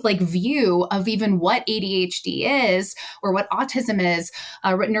small view of even what ADHD is or what autism is,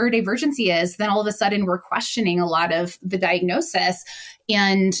 what neurodivergency is, then all of a sudden we're questioning a lot of the diagnosis.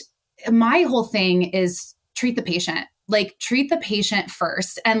 And my whole thing is treat the patient, treat the patient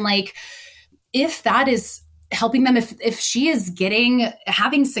first. And if that is helping them, if she is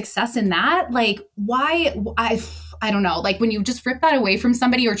having success in that, why, I don't know, when you just rip that away from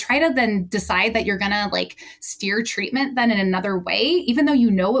somebody or try to then decide that you're going to steer treatment then in another way, even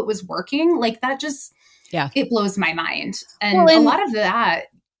though it was working, that just, it blows my mind. And a lot of that,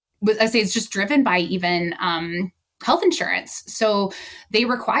 I say, it's just driven by even, health insurance. So they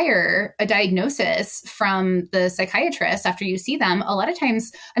require a diagnosis from the psychiatrist after you see them. A lot of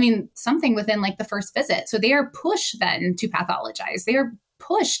times, something within the first visit. So they are pushed then to pathologize. They are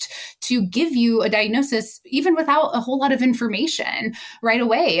pushed to give you a diagnosis even without a whole lot of information right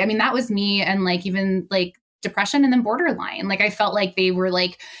away. That was me, and even depression and then borderline. I felt like they were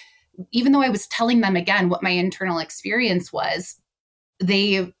even though I was telling them again what my internal experience was,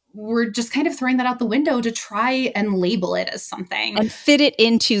 they were just kind of throwing that out the window to try and label it as something and fit it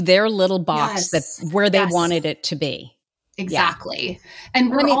into their little box where they wanted it to be. Exactly. Yeah.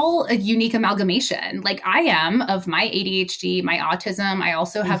 And we're all a unique amalgamation. I am of my ADHD, my autism. I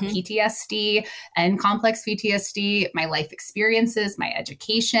also have PTSD and complex PTSD, my life experiences, my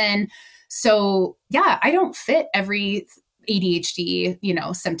education. So I don't fit every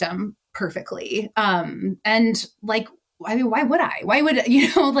ADHD, symptom perfectly. And why would I? Why would,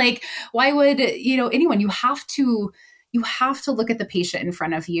 why would, anyone? You have to look at the patient in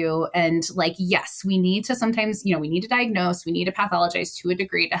front of you. And yes, we need to sometimes, we need to diagnose, we need to pathologize to a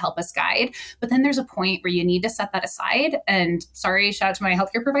degree to help us guide. But then there's a point where you need to set that aside. And sorry, shout out to my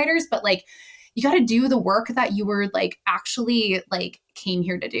healthcare providers, but you got to do the work that you were actually came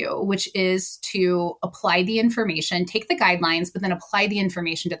here to do, which is to apply the information, take the guidelines, but then apply the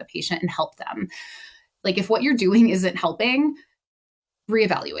information to the patient and help them. If what you're doing isn't helping,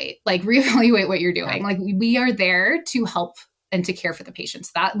 reevaluate what you're doing. We are there to help and to care for the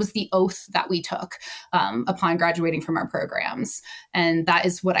patients. That was the oath that we took upon graduating from our programs. And that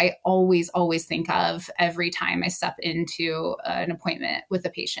is what I always, always think of every time I step into an appointment with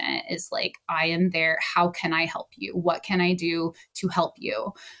a patient is I am there. How can I help you? What can I do to help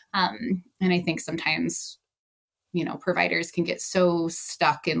you? And I think sometimes providers can get so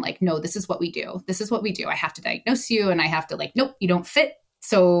stuck in no, this is what we do. This is what we do. I have to diagnose you and I have to nope, you don't fit.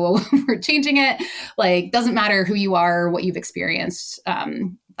 So we're changing it. Doesn't matter who you are, what you've experienced.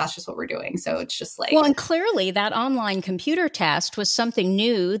 That's just what we're doing. So it's just well, and clearly that online computer test was something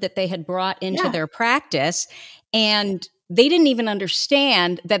new that they had brought into their practice. And they didn't even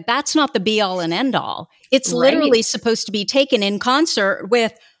understand that that's not the be all and end all. It's literally supposed to be taken in concert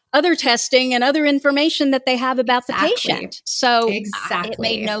with other testing and other information that they have about the patient. So it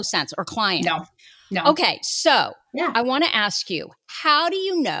made no sense, or client. No. Okay. So I want to ask you, how do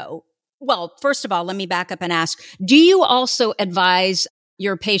you know? Well, first of all, let me back up and ask, do you also advise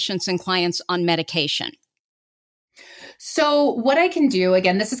your patients and clients on medication? So what I can do,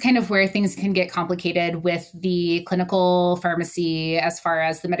 again, this is kind of where things can get complicated with the clinical pharmacy as far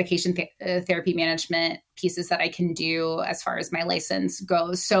as the medication therapy management pieces that I can do as far as my license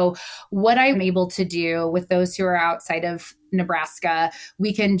goes. So what I'm able to do with those who are outside of Nebraska,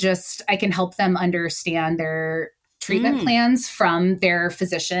 I can help them understand their treatment plans from their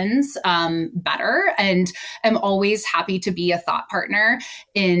physicians better. And I'm always happy to be a thought partner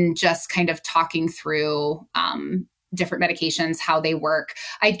in just kind of talking through different medications, how they work.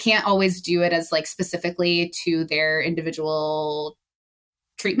 I can't always do it as like specifically to their individual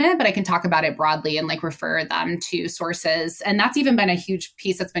treatment, but I can talk about it broadly and like refer them to sources. And that's even been a huge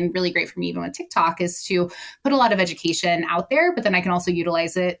piece that's been really great for me, even with TikTok, is to put a lot of education out there, but then I can also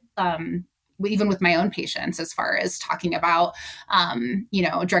utilize it even with my own patients as far as talking about,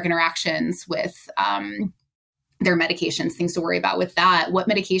 drug interactions with their medications, things to worry about with that, what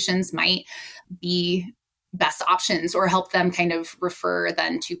medications might be best options, or help them kind of refer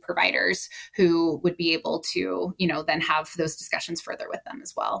then to providers who would be able to, then have those discussions further with them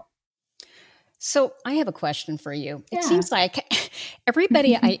as well. So I have a question for you. Yeah. It seems like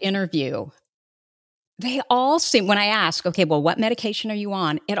everybody I interview, they all seem, when I ask, okay, well, what medication are you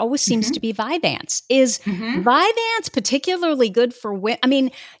on? It always seems to be Vyvanse. Is Vyvanse particularly good for women? I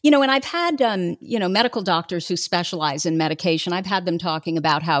mean, and I've had, medical doctors who specialize in medication. I've had them talking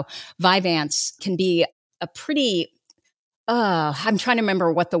about how Vyvanse can be a pretty, I'm trying to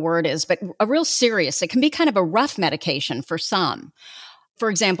remember what the word is, but a real serious, it can be kind of a rough medication for some. For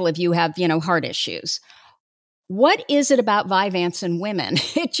example, if you have, heart issues. What is it about Vyvanse in women?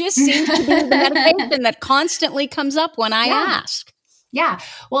 It just seems to be the medication that constantly comes up when I ask. Yeah.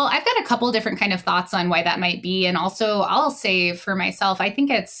 Well, I've got a couple different kind of thoughts on why that might be. And also I'll say for myself, I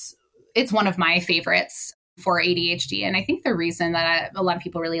think it's one of my favorites for ADHD. And I think the reason that a lot of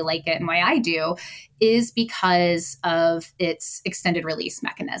people really like it and why I do is because of its extended release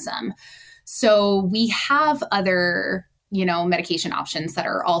mechanism. So we have other medication options that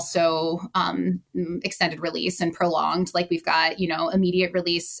are also extended release and prolonged. Like we've got, immediate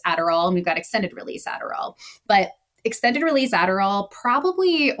release Adderall and we've got extended release Adderall. But extended release Adderall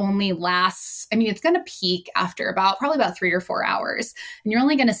probably only lasts, it's going to peak after probably about 3 or 4 hours. And you're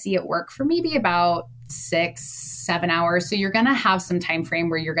only going to see it work for maybe about 6-7 hours. So you're going to have some time frame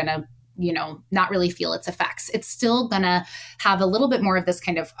where you're going to not really feel its effects. It's still going to have a little bit more of this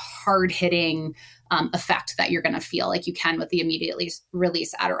kind of hard hitting effect that you're going to feel like you can with the immediately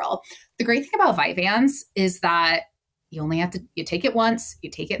release Adderall. The great thing about Vyvanse is that you only have to, you take it once, you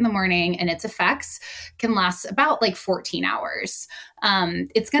take it in the morning, and its effects can last about like 14 hours.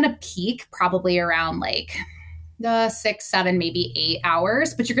 It's going to peak probably around like 6, 7, maybe 8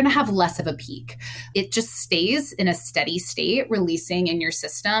 hours, but you're going to have less of a peak. It just stays in a steady state, releasing in your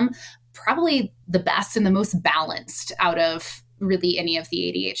system, probably the best and the most balanced out of really any of the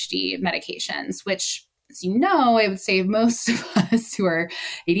ADHD medications, which, as you know, I would say most of us who are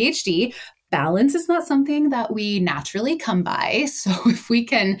ADHD, balance is not something that we naturally come by. So if we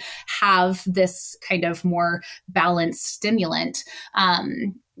can have this kind of more balanced stimulant,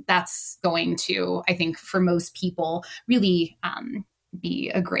 that's going to, I think, for most people, really be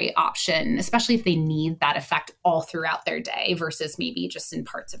a great option, especially if they need that effect all throughout their day versus maybe just in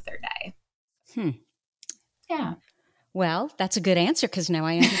parts of their day. Yeah. Well, that's a good answer because now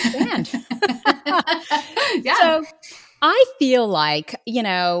I understand. Yeah. So I feel like,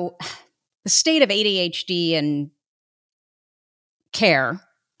 the state of ADHD and care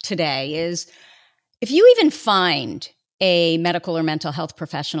today is if you even find a medical or mental health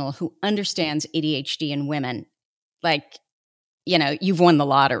professional who understands ADHD in women, you've won the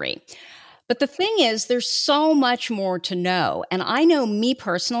lottery. But the thing is, there's so much more to know. And I know me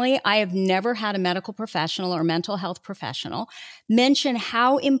personally, I have never had a medical professional or mental health professional mention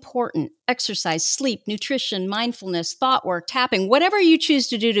how important exercise, sleep, nutrition, mindfulness, thought work, tapping, whatever you choose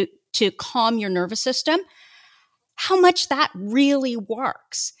to do to calm your nervous system, how much that really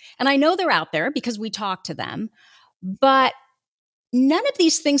works. And I know they're out there because we talk to them, but none of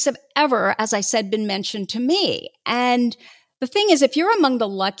these things have ever, as I said, been mentioned to me. And the thing is, if you're among the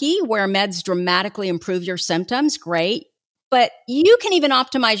lucky where meds dramatically improve your symptoms, great. But you can even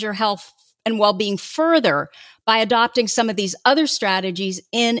optimize your health and well-being further by adopting some of these other strategies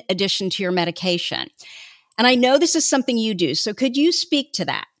in addition to your medication. And I know this is something you do. So could you speak to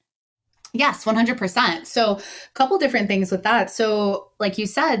that? Yes, 100%. So a couple different things with that. So like you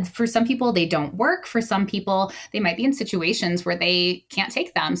said, for some people, they don't work. For some people, they might be in situations where they can't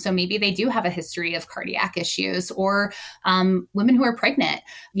take them. So maybe they do have a history of cardiac issues, or women who are pregnant,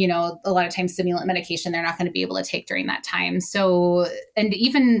 a lot of times stimulant medication, they're not going to be able to take during that time. So, and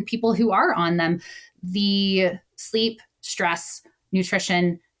even people who are on them, the sleep, stress,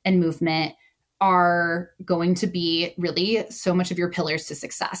 nutrition, and movement are going to be really so much of your pillars to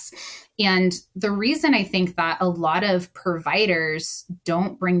success. And the reason I think that a lot of providers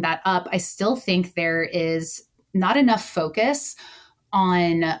don't bring that up, I still think there is not enough focus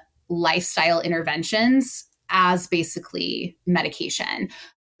on lifestyle interventions as basically medication,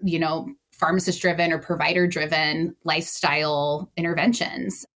 pharmacist driven or provider driven lifestyle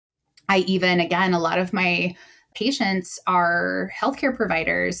interventions. I even, again, a lot of my patients are healthcare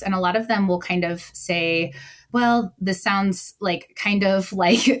providers, and a lot of them will kind of say, well, this sounds like kind of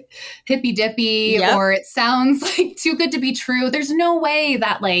like hippy dippy, or it sounds like too good to be true. There's no way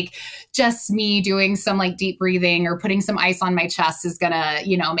that like just me doing some like deep breathing or putting some ice on my chest is gonna,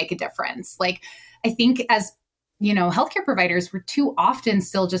 make a difference. Like, I think as, healthcare providers, we're too often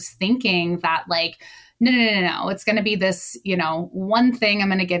still just thinking that like, no. It's going to be this, one thing I'm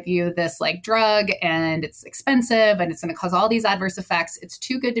going to give you this like drug, and it's expensive and it's going to cause all these adverse effects. It's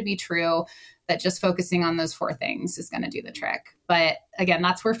too good to be true that just focusing on those 4 things is going to do the trick. But again,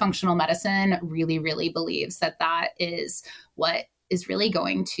 that's where functional medicine really, really believes that is what is really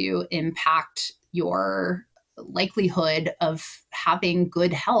going to impact your likelihood of having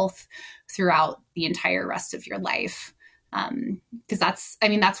good health throughout the entire rest of your life. Because that's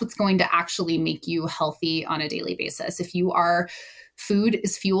what's going to actually make you healthy on a daily basis. If you are, food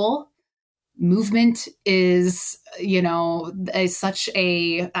is fuel, movement is, is such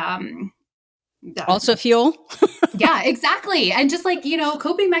a, also fuel. Yeah, exactly. And just like,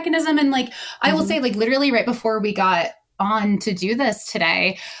 coping mechanism. And like, I will say like literally right before we got on to do this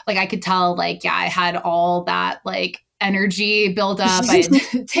today, like I could tell like, yeah, I had all that like energy build up. I'd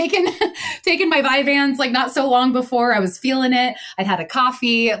taken my Vyvanse like not so long before. I was feeling it. I'd had a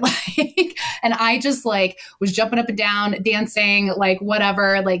coffee, and I just like was jumping up and down, dancing, like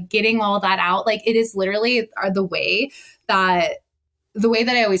whatever, like getting all that out. Like it is literally the way that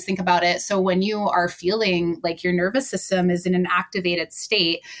I always think about it. So when you are feeling like your nervous system is in an activated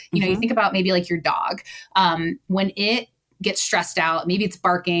state, you think about maybe like your dog, when it gets stressed out, maybe it's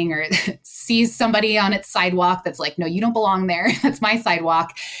barking or sees somebody on its sidewalk that's like, no, you don't belong there. That's my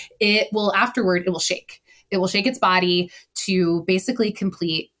sidewalk. It will shake. It will shake its body to basically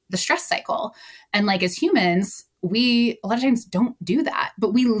complete the stress cycle. And like as humans, we a lot of times don't do that,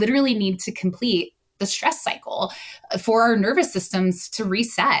 but we literally need to complete the stress cycle for our nervous systems to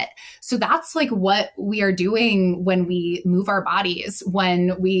reset. So that's like what we are doing when we move our bodies,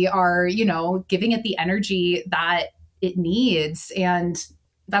 when we are, giving it the energy that it needs. And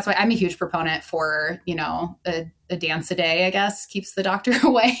that's why I'm a huge proponent for, a dance a day, I guess, keeps the doctor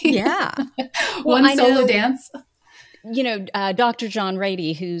away. Yeah. One solo dance. Dr. John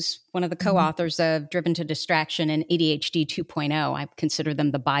Ratey, who's one of the co-authors of Driven to Distraction and ADHD 2.0, I consider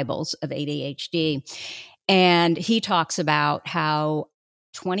them the Bibles of ADHD. And he talks about how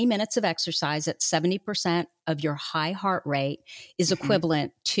 20 minutes of exercise at 70% of your high heart rate is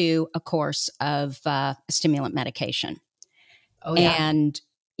equivalent to a course of stimulant medication. Oh, yeah. And,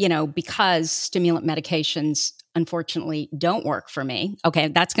 because stimulant medications unfortunately don't work for me. Okay,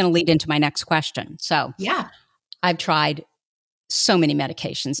 that's going to lead into my next question. So, yeah. I've tried so many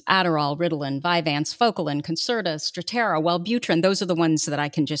medications: Adderall, Ritalin, Vyvanse, Focalin, Concerta, Strattera, Wellbutrin. Those are the ones that I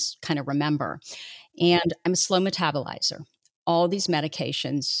can just kind of remember. And I'm a slow metabolizer. All these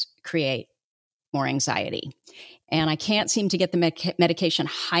medications create more anxiety. And I can't seem to get the medication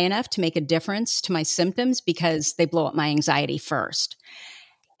high enough to make a difference to my symptoms because they blow up my anxiety first.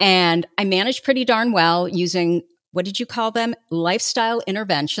 And I manage pretty darn well using, what did you call them? Lifestyle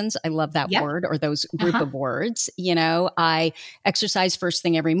interventions. I love that word, or those group of words. I exercise first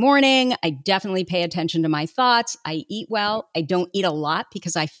thing every morning. I definitely pay attention to my thoughts. I eat well. I don't eat a lot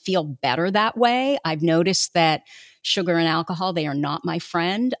because I feel better that way. I've noticed that sugar and alcohol, they are not my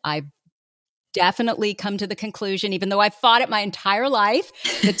friend. I've definitely come to the conclusion, even though I've fought it my entire life,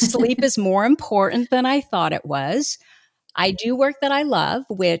 that sleep is more important than I thought it was. I do work that I love,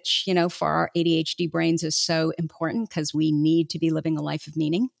 which, for our ADHD brains is so important because we need to be living a life of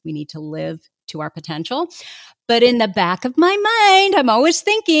meaning. We need to live to our potential. But in the back of my mind, I'm always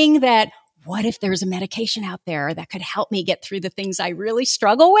thinking that, what if there's a medication out there that could help me get through the things I really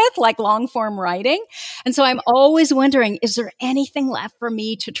struggle with, like long form writing? And so I'm always wondering, is there anything left for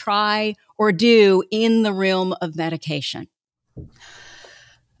me to try or do in the realm of medication?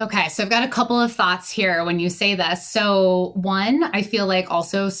 Okay, so I've got a couple of thoughts here when you say this. So one, I feel like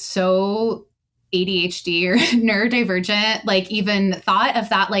also so ADHD or neurodivergent, like even thought of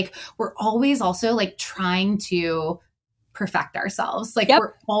that, like we're always also like trying to perfect ourselves. Like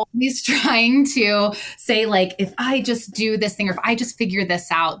we're always trying to say like, if I just do this thing, or if I just figure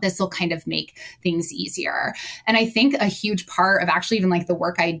this out, this will kind of make things easier. And I think a huge part of actually even like the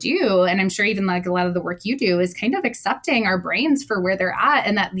work I do, and I'm sure even like a lot of the work you do, is kind of accepting our brains for where they're at.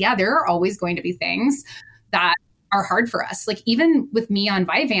 And that, there are always going to be things that are hard for us. Like even with me on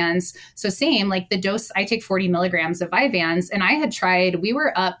Vyvanse, so same, like the dose, I take 40 milligrams of Vyvanse, and I had tried, we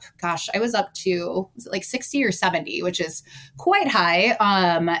were up, gosh, I was up to was it like 60 or 70, which is quite high.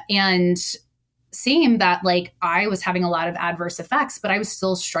 And same that like I was having a lot of adverse effects, but I was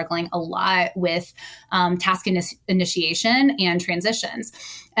still struggling a lot with task initiation and transitions.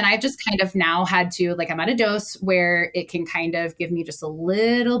 And I've just kind of now had to, like, I'm at a dose where it can kind of give me just a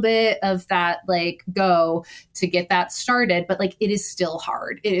little bit of that, like, go to get that started. But like, it is still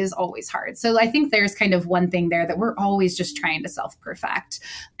hard. It is always hard. So I think there's kind of one thing there that we're always just trying to self-perfect.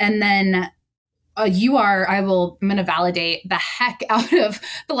 And then I'm going to validate the heck out of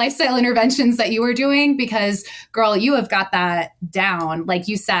the lifestyle interventions that you are doing, because girl, you have got that down. Like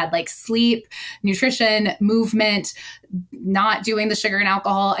you said, like sleep, nutrition, movement, not doing the sugar and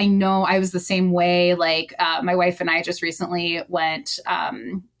alcohol. I know I was the same way. Like my wife and I just recently went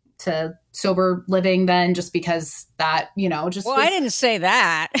to sober living then, just because that, just. Well, I didn't say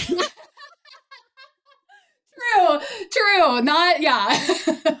that. True. Not, yeah.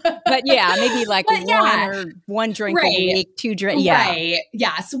 But yeah, maybe like one drink a week, 2 drinks. Yeah. Right.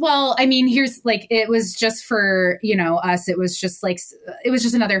 Yes. Well, I mean, here's like, it was just for, us, it was just like, it was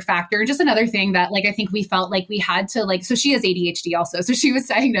just another factor, just another thing that like, I think we felt like we had to like, so she has ADHD also. So she was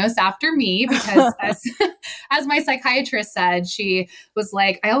diagnosed after me because as my psychiatrist said, she was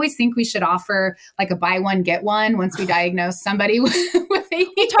like, I always think we should offer like a buy one, get one once we diagnose somebody with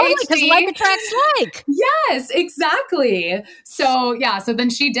ADHD. Totally, because like attracts like. Yes, exactly. So yeah, so then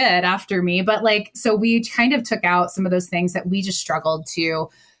she did after me. But like, so we kind of took out some of those things that we just struggled to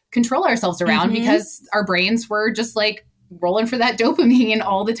control ourselves around because our brains were just like rolling for that dopamine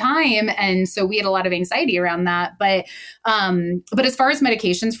all the time. And so we had a lot of anxiety around that. But as far as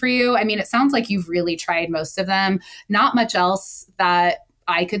medications for you, I mean, it sounds like you've really tried most of them. Not much else that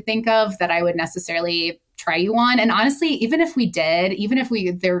I could think of that I would necessarily try you on. And honestly, even if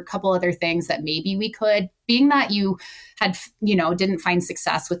there were a couple other things that maybe we could, being that you had, didn't find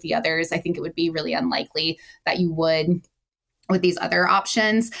success with the others, I think it would be really unlikely that you would with these other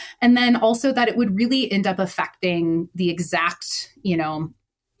options. And then also that it would really end up affecting the exact,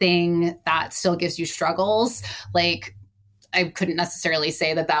 thing that still gives you struggles. Like I couldn't necessarily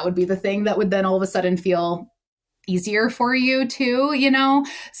say that would be the thing that would then all of a sudden feel easier for you too,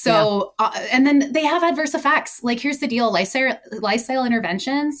 So, and then they have adverse effects. Like, here's the deal. Lifestyle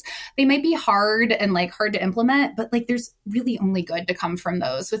interventions, they might be hard and like hard to implement, but like, there's really only good to come from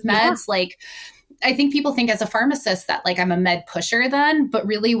those. With meds, like, I think people think as a pharmacist that like I'm a med pusher then, but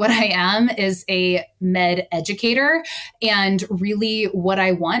really what I am is a med educator. And really what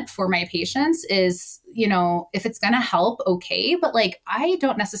I want for my patients is, if it's going to help, okay. But like, I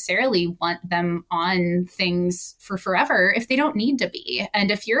don't necessarily want them on things for forever if they don't need to be.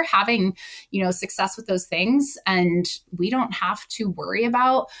 And if you're having, success with those things and we don't have to worry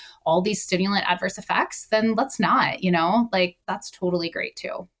about all these stimulant adverse effects, then let's not, like that's totally great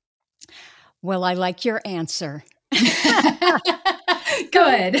too. Well, I like your answer. Good.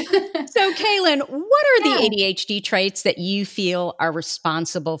 So, Kaylin, what are the ADHD traits that you feel are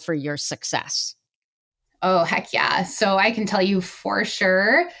responsible for your success? Oh, heck yeah. So I can tell you for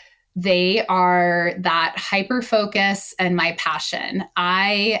sure, they are that hyper focus and my passion.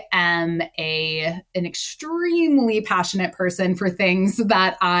 I am an extremely passionate person for things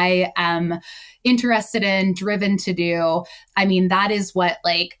that I am interested in, driven to do. I mean, that is what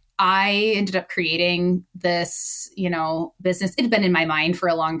like I ended up creating this, business. It had been in my mind for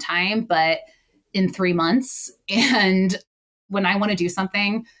a long time, but in 3 months. And when I want to do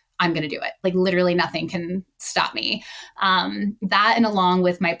something, I'm going to do it. Like literally nothing can stop me. That and along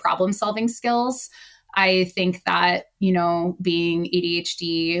with my problem solving skills, I think that, being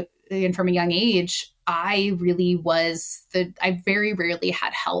ADHD and from a young age, I very rarely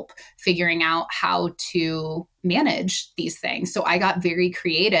had help figuring out how to manage these things. So I got very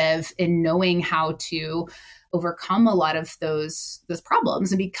creative in knowing how to overcome a lot of those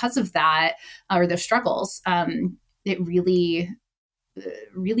problems. And because of that, or those struggles, it really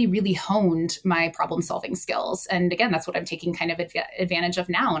honed my problem solving skills. And again, that's what I'm taking kind of advantage of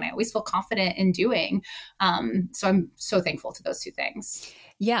now. And I always feel confident in doing. So I'm so thankful to those two things.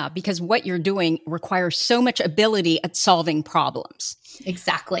 Yeah, because what you're doing requires so much ability at solving problems.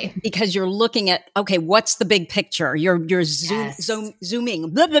 Exactly. Because you're looking at, okay, what's the big picture? You're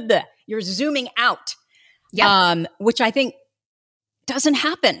zooming, blah, blah, blah. You're zooming out, which I think doesn't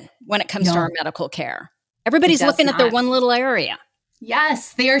happen when it comes to our medical care. Everybody's looking at their one little area.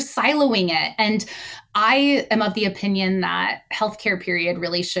 Yes, they are siloing it. And I am of the opinion that healthcare period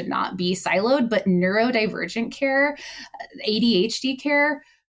really should not be siloed, but neurodivergent care, ADHD care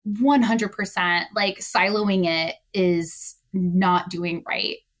 100%. Like siloing it is not doing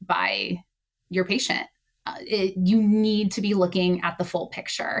right by your patient. You need to be looking at the full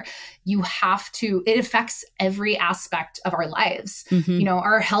picture. You have to, it affects every aspect of our lives. Mm-hmm.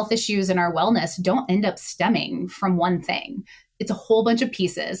 Our health issues and our wellness don't end up stemming from one thing. It's a whole bunch of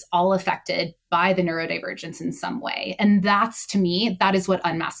pieces all affected by the neurodivergence in some way. And that's, to me, that is what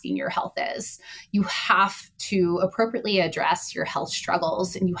unmasking your health is. You have to appropriately address your health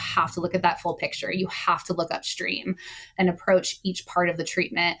struggles, and you have to look at that full picture. You have to look upstream and approach each part of the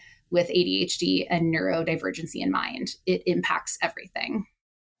treatment with ADHD and neurodivergency in mind. It impacts everything.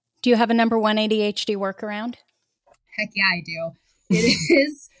 Do you have a number one ADHD workaround? Heck yeah, I do.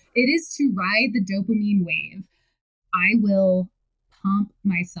 It is to ride the dopamine wave. I will pump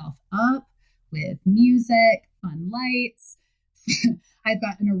myself up with music, fun lights. I've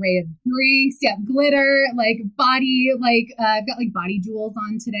got an array of drinks, glitter, I've got body jewels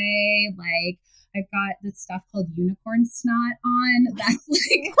on today. I've got this stuff called unicorn snot on. That's what?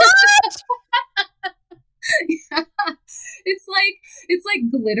 Yeah. It's like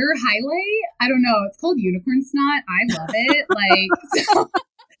glitter highlight. I don't know. It's called unicorn snot. I love it.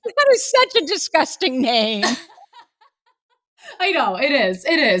 That is such a disgusting name. I know it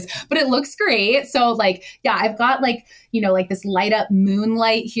is, but it looks great. So I've got this light up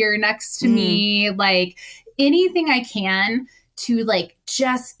moonlight here next to me, anything I can to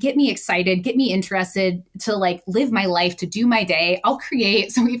just get me excited, get me interested to live my life, to do my day. I'll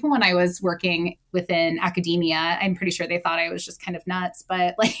create. So even when I was working within academia, I'm pretty sure they thought I was just kind of nuts,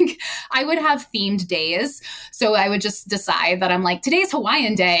 but I would have themed days. So I would just decide that I'm today's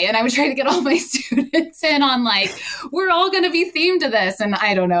Hawaiian day. And I would try to get all my students in on we're all going to be themed to this. And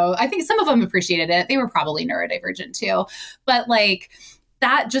I don't know. I think some of them appreciated it. They were probably neurodivergent too. But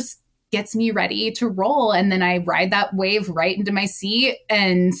that just gets me ready to roll. And then I ride that wave right into my seat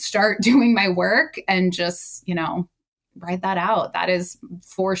and start doing my work and just, ride that out. That is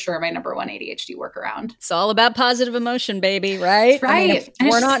for sure my number one ADHD workaround. It's all about positive emotion, baby, right? Right. I mean, if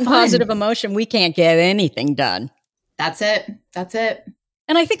we're not in positive emotion, we can't get anything done. That's it.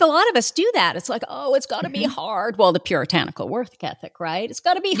 And I think a lot of us do that. It's it's got to be hard. Well, the puritanical work ethic, right? It's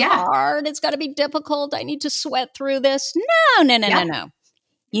got to be hard. It's got to be difficult. I need to sweat through this. No.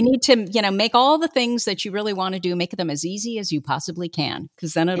 You need to, make all the things that you really want to do, make them as easy as you possibly can,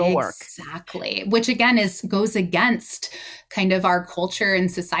 because then it'll work. Exactly. Which again goes against kind of our culture and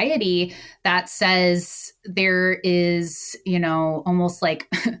society that says there is, almost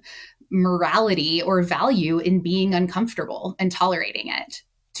morality or value in being uncomfortable and tolerating it,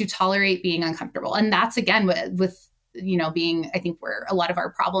 to tolerate being uncomfortable. And that's again with being, I think, where a lot of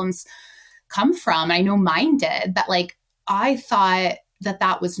our problems come from. I know mine did that. I thought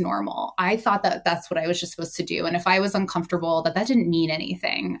that was normal. I thought that that's what I was just supposed to do. And if I was uncomfortable, that didn't mean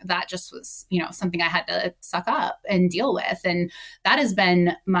anything. That just was, something I had to suck up and deal with. And that has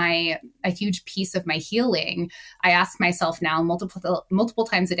been a huge piece of my healing. I ask myself now multiple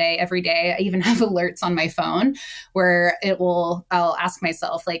times a day, every day. I even have alerts on my phone where I'll ask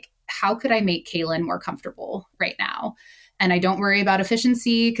myself, how could I make Kaylin more comfortable right now? And I don't worry about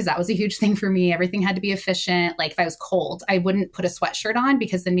efficiency, because that was a huge thing for me. Everything had to be efficient. If I was cold, I wouldn't put a sweatshirt on,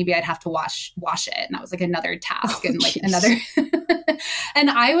 because then maybe I'd have to wash it. And that was another task another. And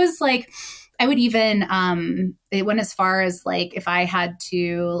I was I would even, it went as far as if I had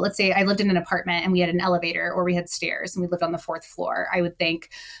to, let's say I lived in an apartment and we had an elevator or we had stairs and we lived on the 4th floor. I would think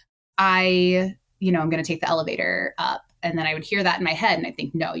I'm going to take the elevator up. And then I would hear that in my head and I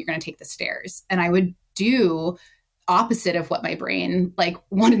think, no, you're going to take the stairs. And I would do opposite of what my brain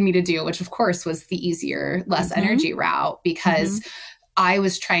wanted me to do, which of course was the easier, less energy route, because I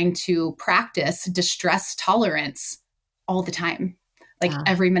was trying to practice distress tolerance all the time,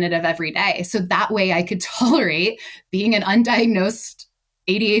 every minute of every day. So that way I could tolerate being an undiagnosed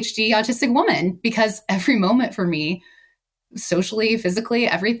ADHD autistic woman, because every moment for me, socially, physically,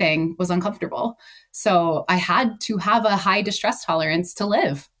 everything was uncomfortable. So I had to have a high distress tolerance to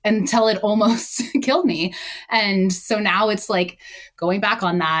live until it almost killed me. And so now it's going back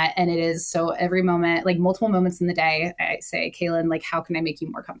on that. And it is, so every moment, multiple moments in the day, I say, Kaylin, how can I make you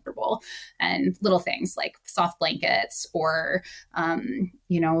more comfortable? And little things like soft blankets or, a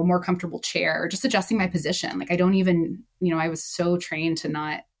more comfortable chair, or just adjusting my position. I don't even, I was so trained to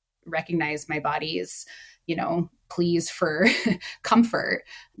not recognize my body's, pleas for comfort.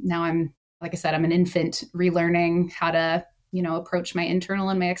 Now I'm, like I said, I'm an infant relearning how to, approach my internal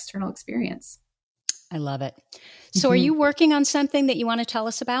and my external experience. I love it. So are you working on something that you want to tell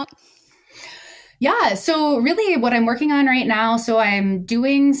us about? Yeah. So really what I'm working on right now, so I'm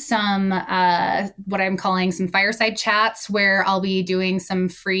doing some, what I'm calling some fireside chats where I'll be doing some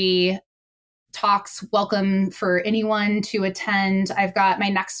free talks, welcome for anyone to attend. I've got my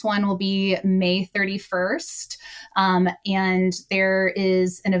next one will be May 31st. And there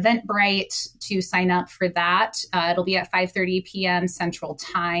is an Eventbrite to sign up for that. It'll be at 5:30 p.m. Central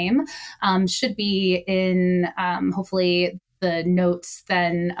Time. Should be in hopefully the notes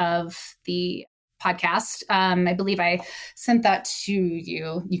then of the podcast. I believe I sent that to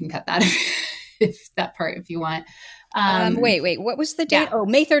you. You can cut that if that part if you want. Wait, what was the date? Yeah. Oh,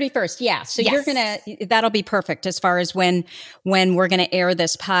 May 31st. Yeah. So Yes. that'll be perfect as far as when we're going to air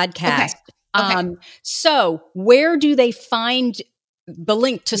this podcast. Okay. So where do they find the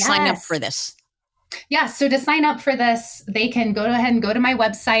link to sign up for this? Yeah. So to sign up for this, they can go ahead and go to my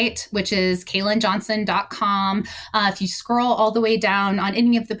website, which is KaylinJohnson.com. If you scroll all the way down on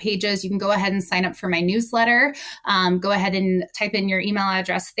any of the pages, you can go ahead and sign up for my newsletter. Go ahead and type in your email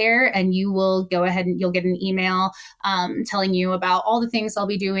address there, and you will go ahead and you'll get an email telling you about all the things I'll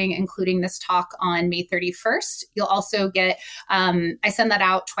be doing, including this talk on May 31st. You'll also get, I send that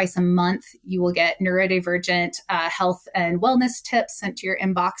out twice a month. You will get neurodivergent health and wellness tips sent to your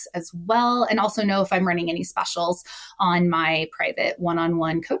inbox as well, and also know if I'm running any specials on my private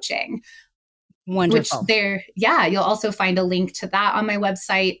one-on-one coaching. Wonderful. Which you'll also find a link to that on my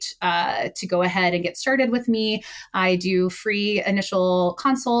website to go ahead and get started with me. I do free initial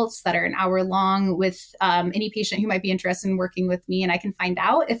consults that are an hour long with any patient who might be interested in working with me. And I can find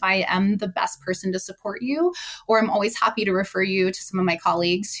out if I am the best person to support you, or I'm always happy to refer you to some of my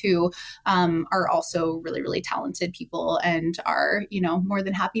colleagues who are also really, really talented people and are, more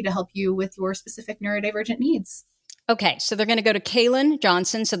than happy to help you with your specific neurodivergent needs. Okay, so they're going to go to Kaylin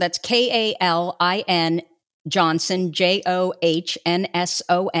Johnson. So that's KALIN Johnson,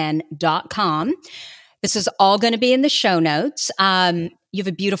 JOHNSON.com. This is all going to be in the show notes. You have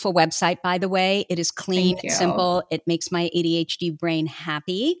a beautiful website, by the way. It is clean, it's simple. It makes my ADHD brain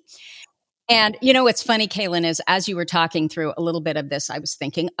happy. And what's funny, Kaylin, is as you were talking through a little bit of this, I was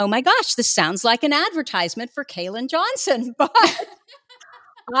thinking, oh my gosh, this sounds like an advertisement for Kaylin Johnson. But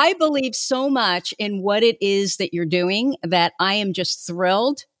I believe so much in what it is that you're doing that I am just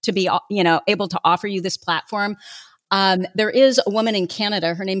thrilled to be, able to offer you this platform. There is a woman in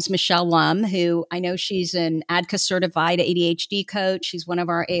Canada, her name's Michelle Lum, who I know she's an ADCA certified ADHD coach. She's one of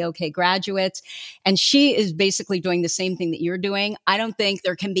our AOK graduates, and she is basically doing the same thing that you're doing. I don't think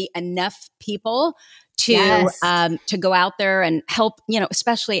there can be enough people to go out there and help,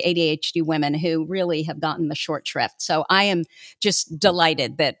 especially ADHD women who really have gotten the short shrift. So I am just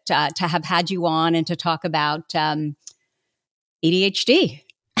delighted that to have had you on and to talk about ADHD.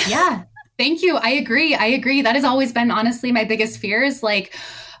 Yeah. Thank you. I agree. That has always been honestly my biggest fear is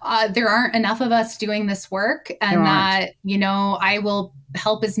there aren't enough of us doing this work, and that, I will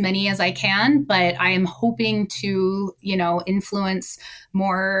help as many as I can, but I am hoping to, influence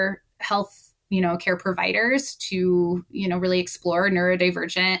more health care providers to, really explore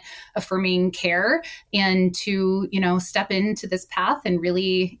neurodivergent affirming care and to, step into this path and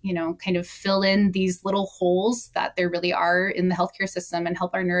really, kind of fill in these little holes that there really are in the healthcare system and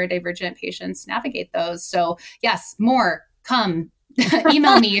help our neurodivergent patients navigate those. So yes, more come.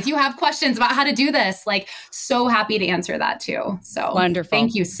 Email me if you have questions about how to do this. So happy to answer that too. So wonderful.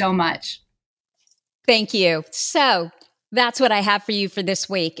 Thank you so much. Thank you. So that's what I have for you for this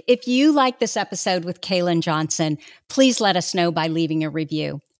week. If you like this episode with Kaylin Johnson, please let us know by leaving a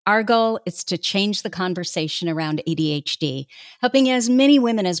review. Our goal is to change the conversation around ADHD, helping as many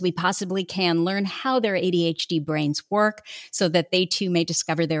women as we possibly can learn how their ADHD brains work so that they too may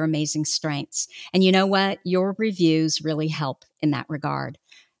discover their amazing strengths. And you know what? Your reviews really help in that regard.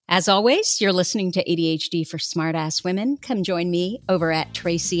 As always, you're listening to ADHD for Smartass Women. Come join me over at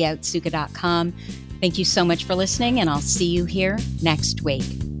TracyOutsuka.com. Thank you so much for listening, and I'll see you here next week.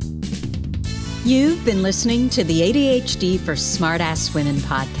 You've been listening to the ADHD for Smartass Women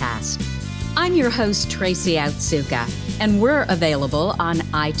podcast. I'm your host, Tracy Outsuka, and we're available on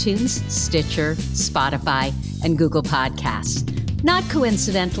iTunes, Stitcher, Spotify, and Google Podcasts. Not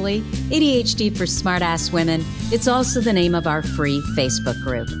coincidentally, ADHD for Smartass Women, it's also the name of our free Facebook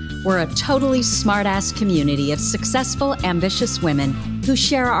group. We're a totally smartass community of successful, ambitious women who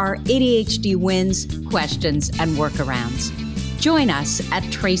share our ADHD wins, questions, and workarounds. Join us at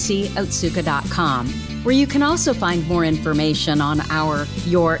TracyOutsuka.com, where you can also find more information on our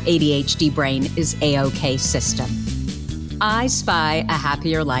Your ADHD Brain is A-OK system. I spy a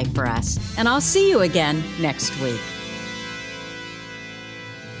happier life for us, and I'll see you again next week.